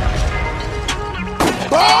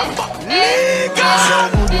 So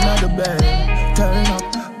good in the bed. Turn up,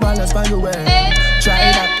 balance by your way.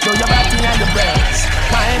 Try that, throw your body and your breasts.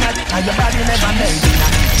 Why not? And your body never made it.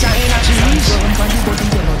 China, I'm from the body,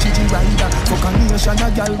 you know, rider. Fuck a nation a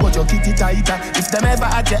girl, but your kitty tighter. If them ever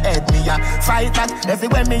at your head, me a fight back.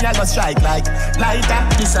 Everywhere me a go strike like lighter.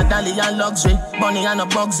 This a dolly and luxury, bunny and a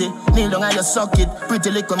bugsy. Kneel down and you suck it, pretty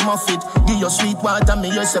little muffet. Give your sweet water, me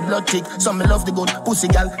use a blood tick. Some me love the good pussy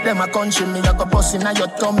gal, them a country. Me a go bust in your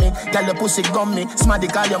tummy. Gal your pussy gummy, smarty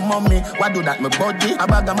call your mommy. What do that me body? A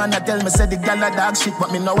bag a man a tell me say the gal a dog shit,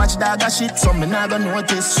 but me no watch dog a shit. So me nah go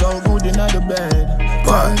notice. So good in the bed,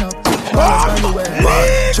 turn up.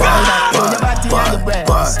 Try that, throw your body on your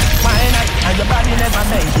breast. Why not? And your body never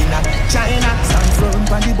made in China. Stand firm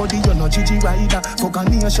on the body, you're no Gigi rider. Fuck a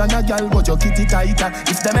nation a girl, but your kitty tighter.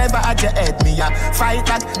 If them ever at your head, me a fight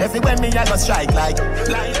back. Everywhere me a go strike like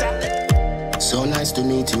lighter. So nice to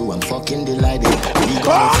meet you, I'm fucking delighted. We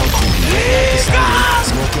gonna fucking like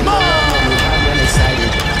smoking my mama, me high and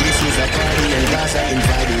excited. This is a party and guys are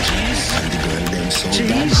invited. And the girl them so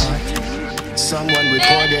damn hot. Someone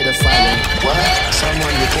recorded a fire. What?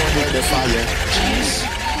 Someone recorded a fire.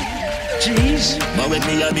 Jeez. But with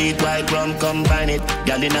me a beat white rum combine it.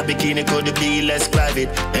 Girl in a bikini could be less private.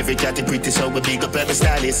 Every catty pretty so we big up every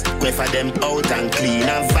stylist. Quay for them out and clean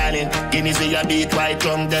and filing. Guineas with a beat white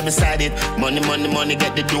rum them beside it. Money, money, money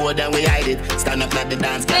get the door then we hide it. Stand up like the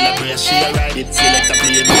dance, can I brace, she a ride it. Select a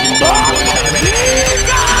play, do it, don't go it already. The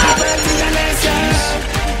party a nice y'all.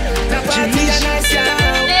 The party a nice y'all.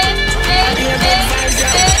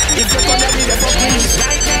 If you come down with the fucking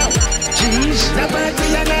right now, jeez. The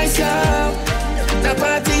party a nice y'all. The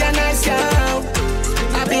party a nice y'all.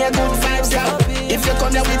 I be a good vibes y'all. If you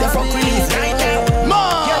come down with the fucking right now,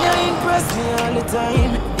 more. Can you impress me all the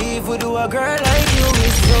time? If we do a girl like you,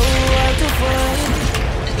 it's so hard to find.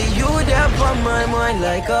 You there on my mind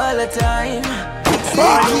like all the time.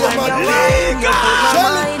 Fuck you, man. You put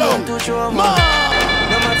my mind into trauma.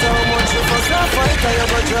 No matter how much you fuss or fight, you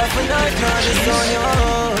go drop a night, now this on you.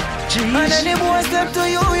 And any boy step to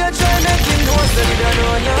you, you try make him know so they don't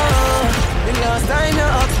know you. The last time you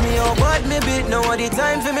asked me how bad me beat, now the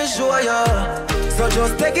time for me show you. So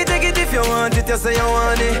just take it if you want it, you say you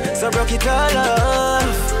want it. So broke it all off.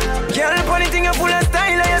 Girl, funny thing you full of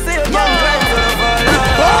style, you say you can't climb to the fall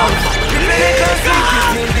off. You better come see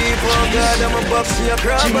me deep, oh God, I'm a box to your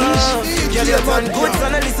crab off. Girl, you're man good, so I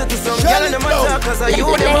listen to some girl and them attack, cause I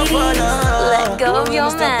you never fall off. Let go of your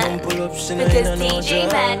man, because DJ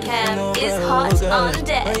KING is hot on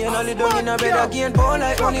deck. You know, live in a bed again, born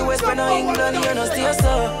like only West Penn or England, you know, stay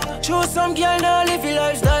so. Choose some girl now live your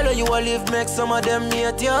lifestyle, or you will live, make some of them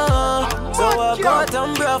hate you. So walk out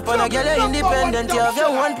and brave, and a girl you're independent, you have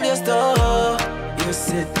your one place to. You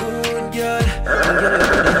said good girl, and girl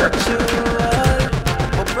you're natural.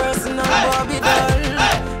 A personal Barbie doll,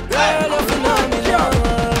 girl you're phenomenal.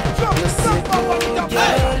 You said good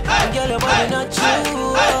girl, and girl your body natural.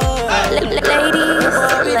 Ladies,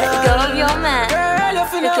 let go of your man,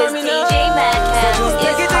 because DJ KING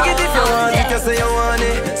is hot on deck. You say you want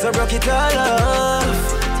it, so broke it all off.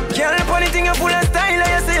 Girl, funny thing you full of style,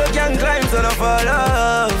 you say you can climb, so don't fall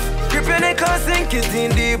off. Grip your neck and sink it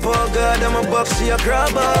in deep, oh God, I'm a box to your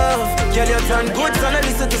crab off. Girl, you turn good, so I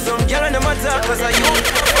listen to some girl and them attack, cause I you. You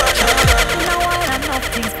know what, I know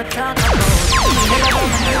things for talk about.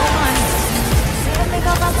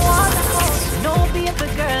 No baby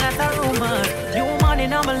girl, that's a rumor. New man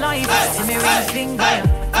in my life, see me ring finger.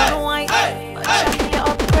 You know why? Shut me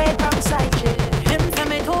upgrade from side chick. Him say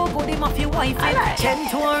me too good, him off your wife. 10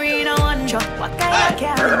 to arena 1 drop. What kind of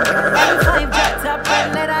camera? L5 drops up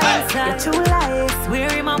and let her inside. You're too light. Swear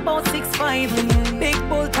him about 6'5". Big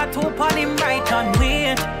bull tattoo on him right on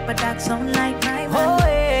weird. But that sound like my man. Oh,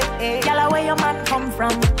 hey. Y'all where your man come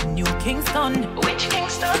from? New Kingston. Which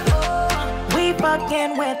Kingston? We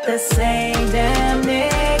fucking with the same damn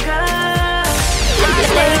nigga.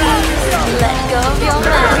 Ladies, let go of your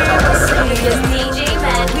man, because DJ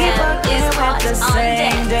KING is hot on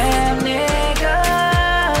deck. Damn nigga.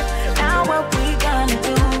 Now what we gonna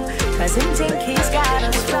do? Cause him think he's got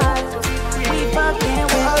us right. We fucking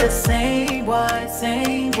with the same boy,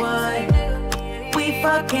 same boy. We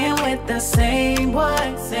fucking with the same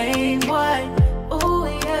boy, same boy. Ooh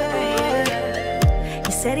yeah.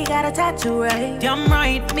 He said he got a tattoo, right? Damn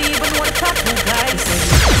right, me even want a tattoo guy. He said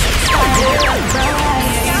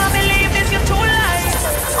can't believe this, you're too late.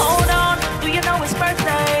 Hold on, do you know his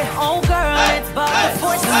birthday? Oh girl, it's but the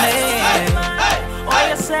 4th of May. What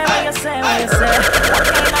you say, what you say, what you say? What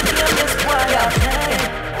can I feel this boy out there?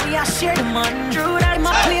 We are share the man. True that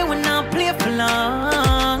my play when I play for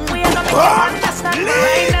long. We are gonna understand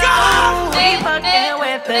right now. We fucking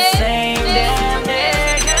with the same damn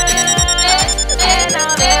nigga. And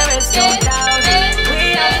now there is no doubt.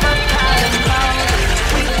 We are fucking about.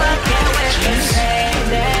 We fucking with the same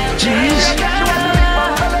damn nigga.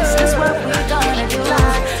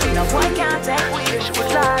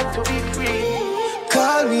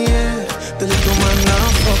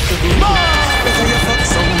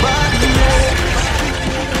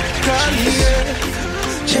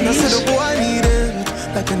 I said the boy need it.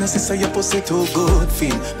 Like when I say your pussy too good,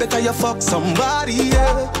 feel better you fuck somebody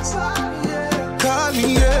else. Call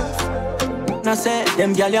me, yeah. I say,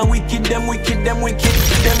 them gal are wicked, them wicked, them wicked.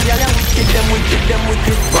 Them gal are wicked, them wicked, them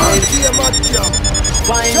wicked.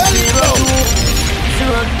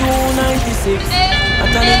 502-02-96. I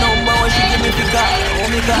tell the number when she give me the call.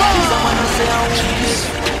 Oh my God, this a man I say I want this.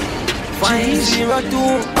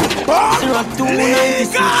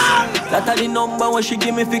 502-02-96. That are the number when she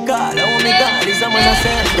give me the call. Oh my God, this a man I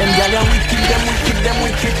say. Them gal are wicked, them wicked, them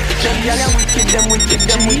wicked. Them gal are wicked, them wicked,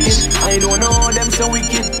 them wicked. I don't know them so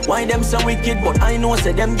wicked, why them so wicked, but I know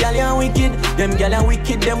say them gal are wicked. Them gal are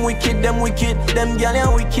wicked, them wicked, them wicked. Them gal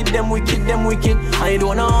are wicked, them wicked, them wicked. I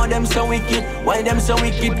don't know them so wicked, why them so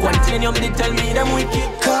wicked. Continuum they tell me them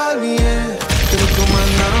wicked. Call me, yeah. The little man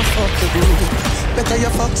now fuck the group. Better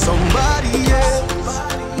you fuck somebody else.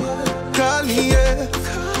 Call me, yeah.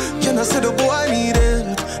 Can I say the boy need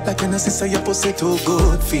it? Like when I say your pussy too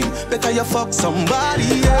good, feel better you fuck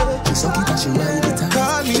somebody else. She suck it and she ride it.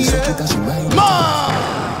 Call me, yeah.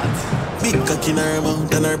 Big cock in her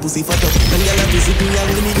mouth and her pussy fat up. And y'all have visit me and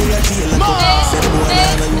when me go to jail and up. Said the boy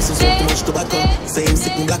and I used to smoke too much tobacco. Same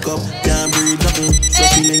sick and black up, can't breathe nothing. So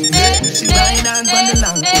she link me. She ride on the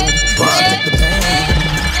long road, she take the pain.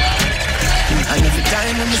 And every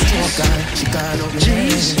time when we smoke her, she call out me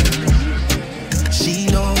name. She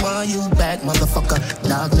don't want you back, motherfucker.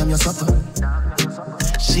 Dog them your supper.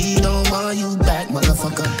 She don't want you back,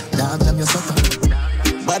 motherfucker. Dog them your supper.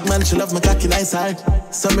 Bad man, she love my cocky nice hard.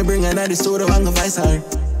 So me bring her to the store and go vice her.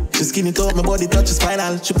 She skin it up, my body touches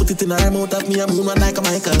spinal. She put it in her mouth, at me a moon like a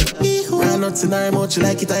Michael. Her nuts in her mouth, she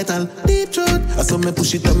like it title. Deep throat. I saw me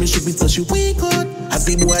push it on me, she beat so she weak out. I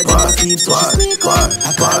see boy jump asleep, so she sneak out.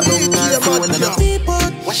 I call down her phone and I peep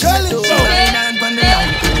out. What she do? She ride on the line.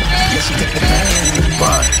 Yeah, she take the pain.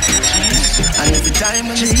 And every time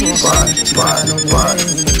when she smoke, she call on me.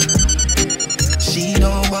 She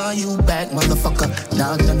don't want you back, motherfucker.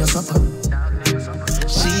 Dog them your supper.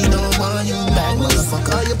 She don't want you back,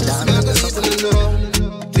 motherfucker. Dog them your supper.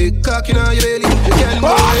 Big cock in your belly, you can go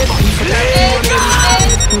ahead.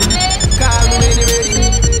 Call me when you're ready.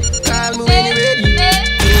 Call me when you're ready.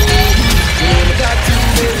 That too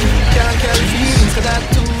heavy, can't carry feelings for that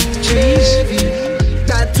too heavy.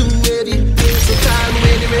 That too heavy, so call me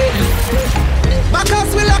when you're ready.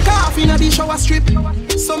 Backers will lock off in a the shower strip.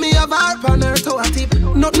 So me have her on her toe a tip.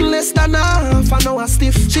 Nothing less than half an hour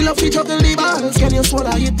stiff. She love to juggle the balls, can you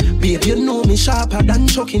swallow it? Babe, you know me sharper than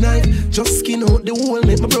Chucky knife. Just skin out the hole,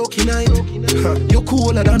 make my broken night. You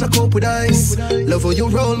cooler than a cup with ice. Love how you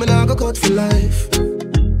roll, me now go cut for life.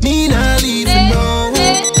 Me not leave you now.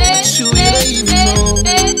 Show you not even know. Me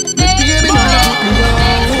baby now put me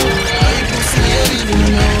down. I pussy you leaving me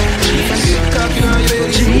now. If I get cocky now you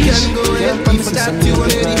ready, you can go ahead and start you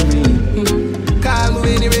already. Call me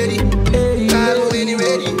when you're ready. Call me when you're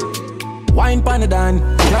ready. Wine pan the dan,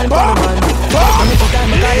 climb pan the man. When you put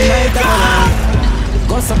time, I got the night of the land.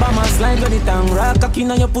 Go Sabama slide with the tongue. Rock cocky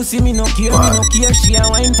on your pussy, me no care, me no care. She a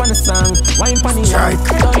wine pan the song, wine pan the young.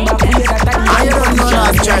 Done back way that time, I don't know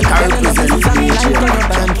that check. I represent.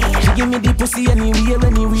 She give me the pussy anywhere,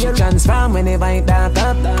 anywhere. Transform whenever I start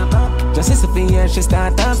up. Just listen here, she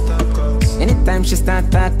start up. Anytime she start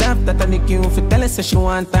that up, that I make you for tell her so she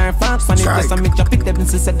want her fuck. Funny just I make you pick them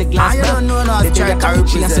since at the glass. I don't know now, check I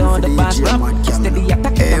represent for the DJ man. Steady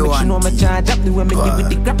attack, I make you know my charge up. The way me give it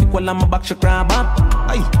the graphic while I'm a back she grab up.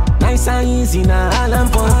 Nice and easy now, all I'm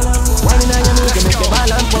for. One in a you make you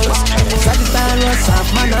ball and pulse. Sagittarius, half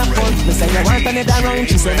man and pulse. Me say you want another round,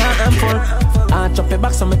 she say nah I'm full. Chop it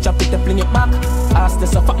back, so me chop it up in your back. Ask the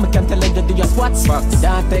so fuck, me can't tell you do your squats.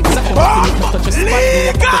 That exactly what you need to touch your spot. Me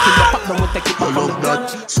put it in your pack, now we take it back on the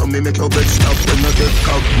gut. So me make your bed stop when you get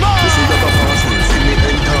cock. This is your fast one, see me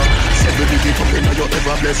enter. Say baby, get up in your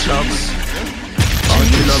ever blessed locks.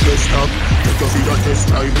 Until I get stop. Take your feet a test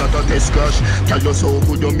drive, not a test crash. Tell you so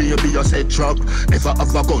good, you maybe a set track. Never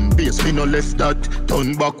have a gun base, me no left that.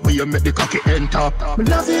 Turn back, we you make the cocky enter.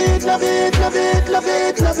 Love it, love it, love it, love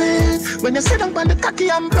it, love it. When you sit down on the cocky,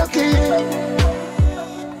 I'm broken.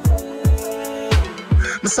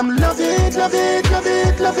 Some love it, love it, love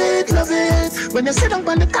it, love it, love it. When you sit down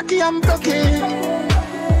on the cocky, I'm broken.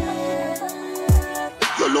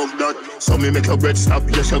 You love that, so me make your bread stop,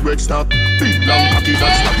 yes your bread stop. Big long cocky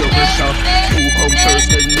that stop your bread shop. Who come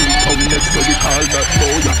first then me come next, so we call that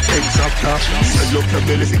boy X-Factor. Swell up your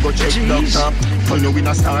belly if you go check doctor. Turn you in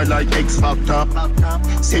a star like X-Factor.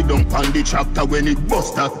 Sit down on the tractor when it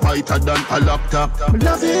bust that whiter than a laptop.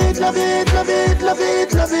 Love it, love it, love it, love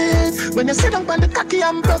it, love it. When you sit down on the cocky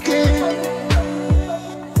I'm broken.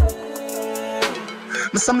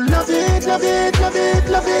 Me some love it, love it, love it,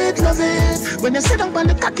 love it, love it. When you sit down on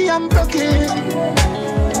the cocky, I'm broken.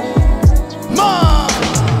 More.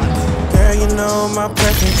 Girl, you know my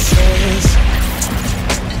preferences.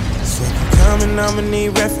 So if I'm coming, I'ma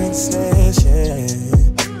need references, yeah.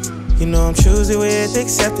 You know I'm choosy with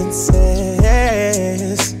acceptances.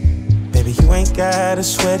 Baby, you ain't gotta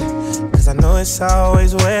sweat, cause I know it's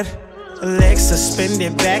always wet. Legs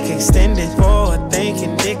suspended, back extended, forward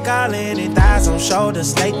thinking, dick all in it, thighs on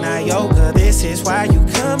shoulders, late night yoga. This is why you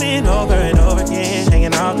coming over and over again,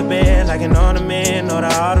 hanging off the bed like an ornament or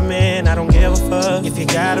the ottoman. I don't give a fuck if you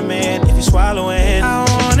got a man, if you swallowing. I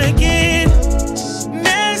wanna get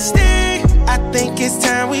nasty. I think it's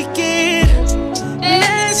time we get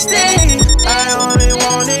nasty. I only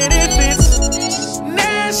want it if it's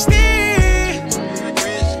nasty.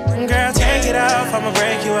 Girl, take it off, I'ma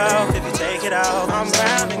break you out. If you take it off, I'm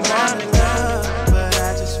bound and gone in love, but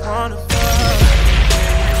I just wanna fuck.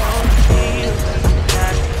 I wanna feel, I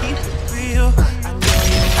gotta keep it real. I know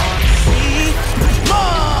you wanna see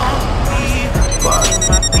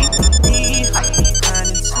my beat,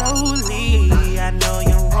 grinding slowly. I know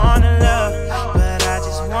you wanna love, but I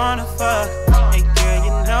just wanna fuck. Hey girl,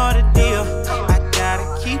 you know the deal. I gotta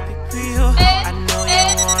keep it real. I know you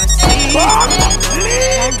wanna see my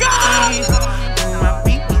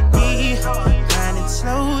beat, grinding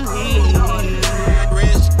slowly.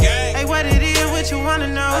 Hey, what it is, what you wanna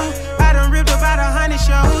know? I done ripped about 100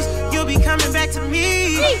 shows. You'll be coming back to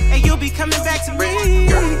me, and you'll be coming back to me.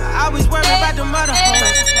 I always worry about the mother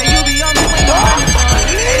hoes, and you'll be on the way to money.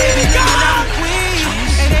 They be looking out for Queen,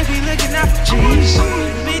 and they be looking out for Queen.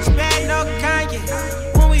 Bitch bad, no Kanye.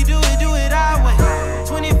 When we do it our way.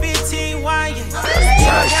 2015 wine,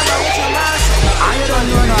 yeah. I don't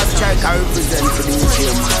know how to check I represent for the DJ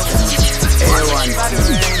A1.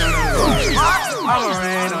 I'm a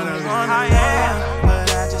rain on the one I am, but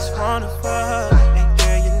I just wanna fuck. And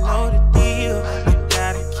girl, you know the deal. I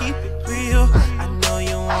gotta keep it real. I know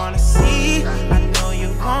you wanna see, I know you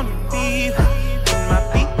wanna be in my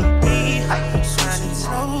beat, shining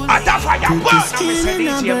slowly.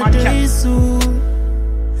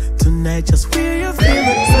 Tonight, just wear your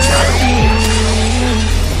favorite perfume.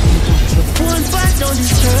 One fight don't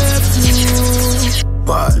disturb you.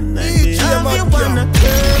 But tonight, me have you wanna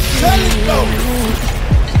curve you.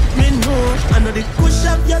 Me know, I know the push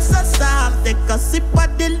up your so soft. Take a sip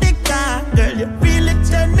of the liquor. Girl, you really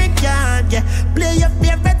turn me on. Yeah, play your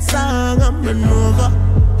favorite song. I'm an over.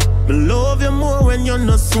 Me love you more when you're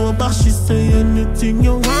not sober. She say anything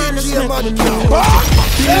you wanna say. Love it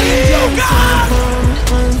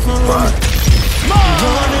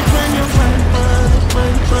when you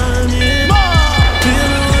find it.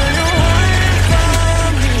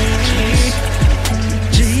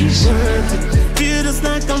 Feel just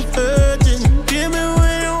like I'm virgin. Give me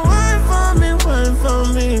when you wine for me, wine for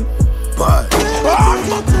me. But love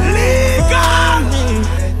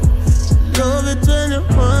it when you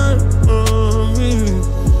wine for me.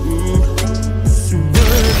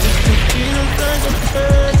 Feel like I'm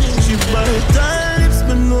virgin. She bite her lips,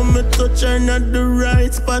 but know me touch her not the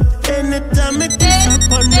right spot. Anytime I kiss her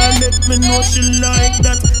on her, let me know she like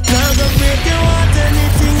that. Now go break you out,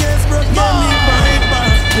 anything else broke, get me bite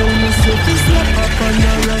back. When me say this slap up on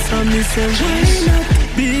your ass and me say why not?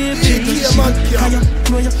 Baby, just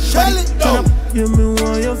know you shut it down. You me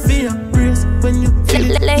want you feel brace when you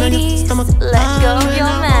feel it. Ladies, let go of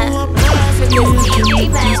your man, because DJ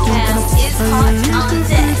KING is hot on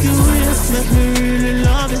deck. Make me really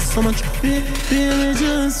love it so much. Baby,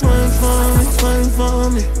 just wine for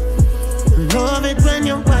me. Love it when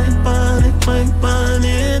you wine on it, wine on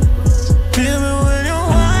it. Feel me when you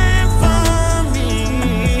wine for me.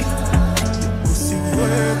 Pussy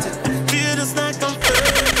worth it. Feel just like I'm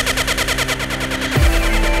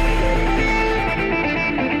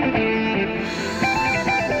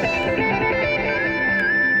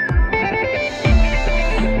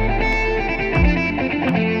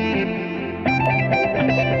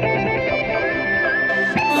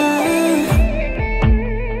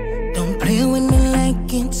Don't play with me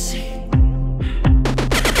like it's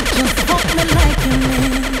just fuck me like you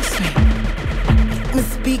miss me. Make me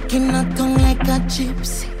speaking a tongue like a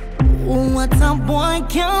gypsy. Oh, what a boy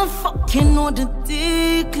can't fucking know the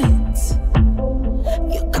declines.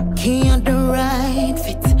 You cocky on the right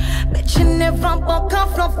fit. Bet you never buck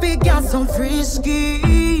off no figure so frisky.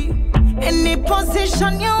 Any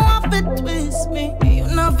position you have to twist me, you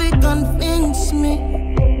never convince me.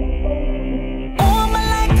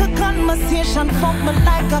 Conversation, fuck me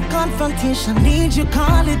like a confrontation. Need you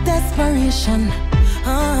call it desperation.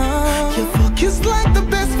 Your focus like the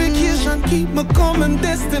best vacation. Keep my common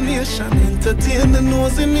destination. Entertain the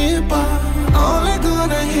nosy neighbor. All I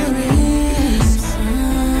gonna hear is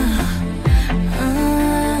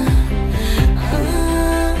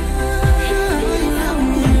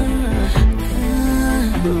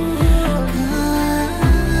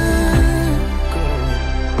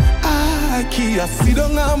I sit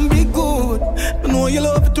down and be good. I know you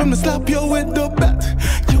love it when I slap you with the bat.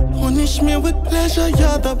 You punish me with pleasure.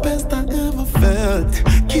 You're the best I ever felt.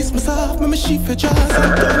 Kiss me soft, make me sheep your jaws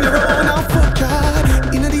and turn you around and fuck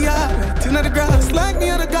hard. Inna the yard, inna the grass, like me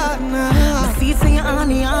in the garden. I see you on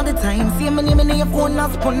me all the time. See my name in your phone, I'll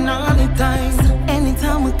spend all the time. So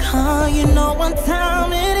anytime we call, you know what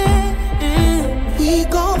time it is. We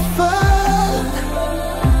gon' fuck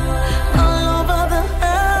all over the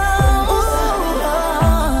house.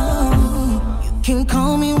 You can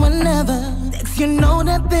call me whenever. Text, you know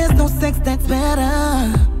that there's no sex that's better.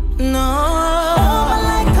 No, over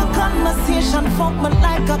like a conversation, fuck me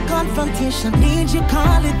like a confrontation. Need you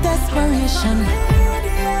call it desperation.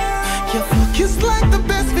 Your focus like the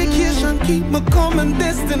best vacation. Keep my common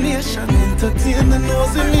destination. Entertain the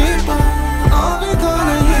nosy neighbor. All we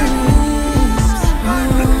gonna hear is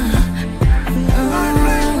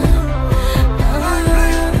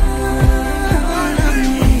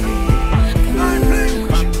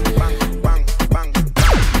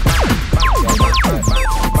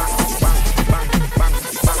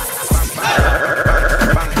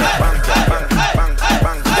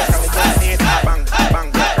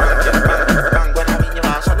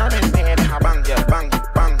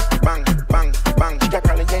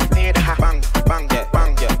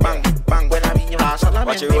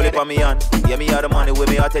me on. Yeah, me have the money with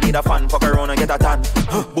me, I tell you the fan. Fuck around and get a tan.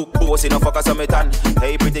 Book bossy, no fuck us on me tan.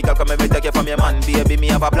 Hey pretty girl, come and me take you from your man. Baby, me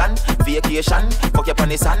have a plan. Vacation, fuck you on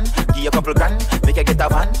the sun. Give you a couple grand, make you get a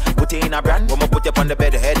van. Put you in a brand, I'ma put you on the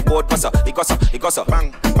bed. Headboard, bust up, it goes up, it goes up.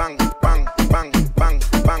 Bang, bang, bang, bang, bang,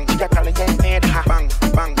 bang. You call it get paid, ha. Bang,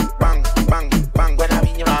 bang, bang, bang, bang. When I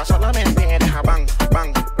mean you are solamente paid, ha. Bang,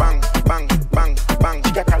 bang, bang, bang, bang, bang.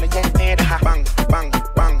 You call it get paid, ha. Bang, bang,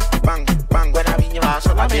 bang, bang, bang. When I mean you are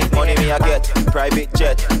solamente paid. Money me I get, private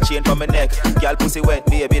jet, chain for my neck. Girl pussy wet,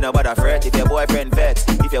 baby no bother fret. If your boyfriend vex,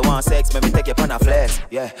 if you want sex, let me take you on a flex.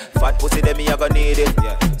 Yeah, fat pussy then me I gonna need it.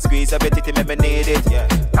 Yeah, squeeze up your titty, make me need it. Yeah,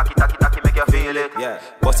 tacky tacky tacky make you feel it. Yeah,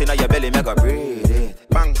 bust inna your belly, make you breathe it.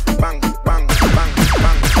 Bang bang bang bang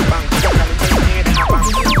bang bang. Bang bang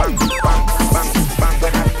bang bang bang.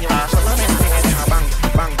 When I mean you are so romantic. Bang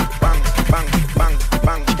bang bang bang bang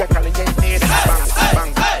bang. You call it get paid. Bang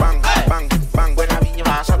bang bang bang bang. When I mean you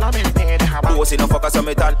are so romantic. Bossy no fuck us on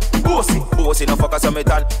me tan. Bossy no fuck us on me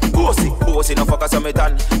tan. Bossy no fuck us on me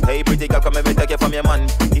tan. Hey pretty girl, come and me take you from your man.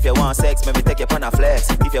 If you want sex, let me take you on a flex.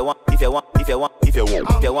 If you want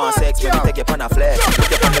sex, let me take you on a flex.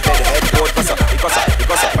 Put you on the bed, headboard, bust up, it goes up, it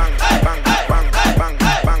goes up. Bang bang bang bang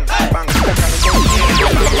bang bang.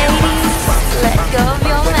 Ladies, let go of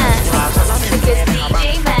your man, because DJ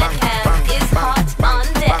Madcam is hot on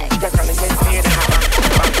deck.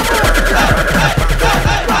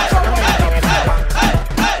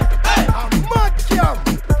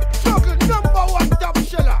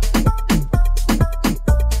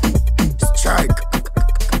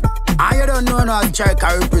 Strike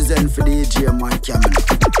I represent for the DJ Madcam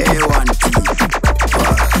A1T.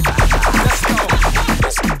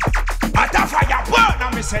 At a fire burn, now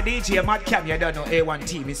me say DJ Madcam, you don't know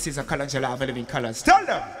A1T, Miss Caesar Colors, you have a living colors. Tell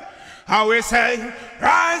them how we say,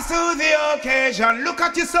 rise to the occasion. Look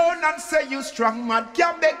at your son and say you strong,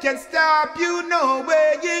 Madcam, they can stop you, no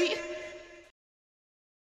way.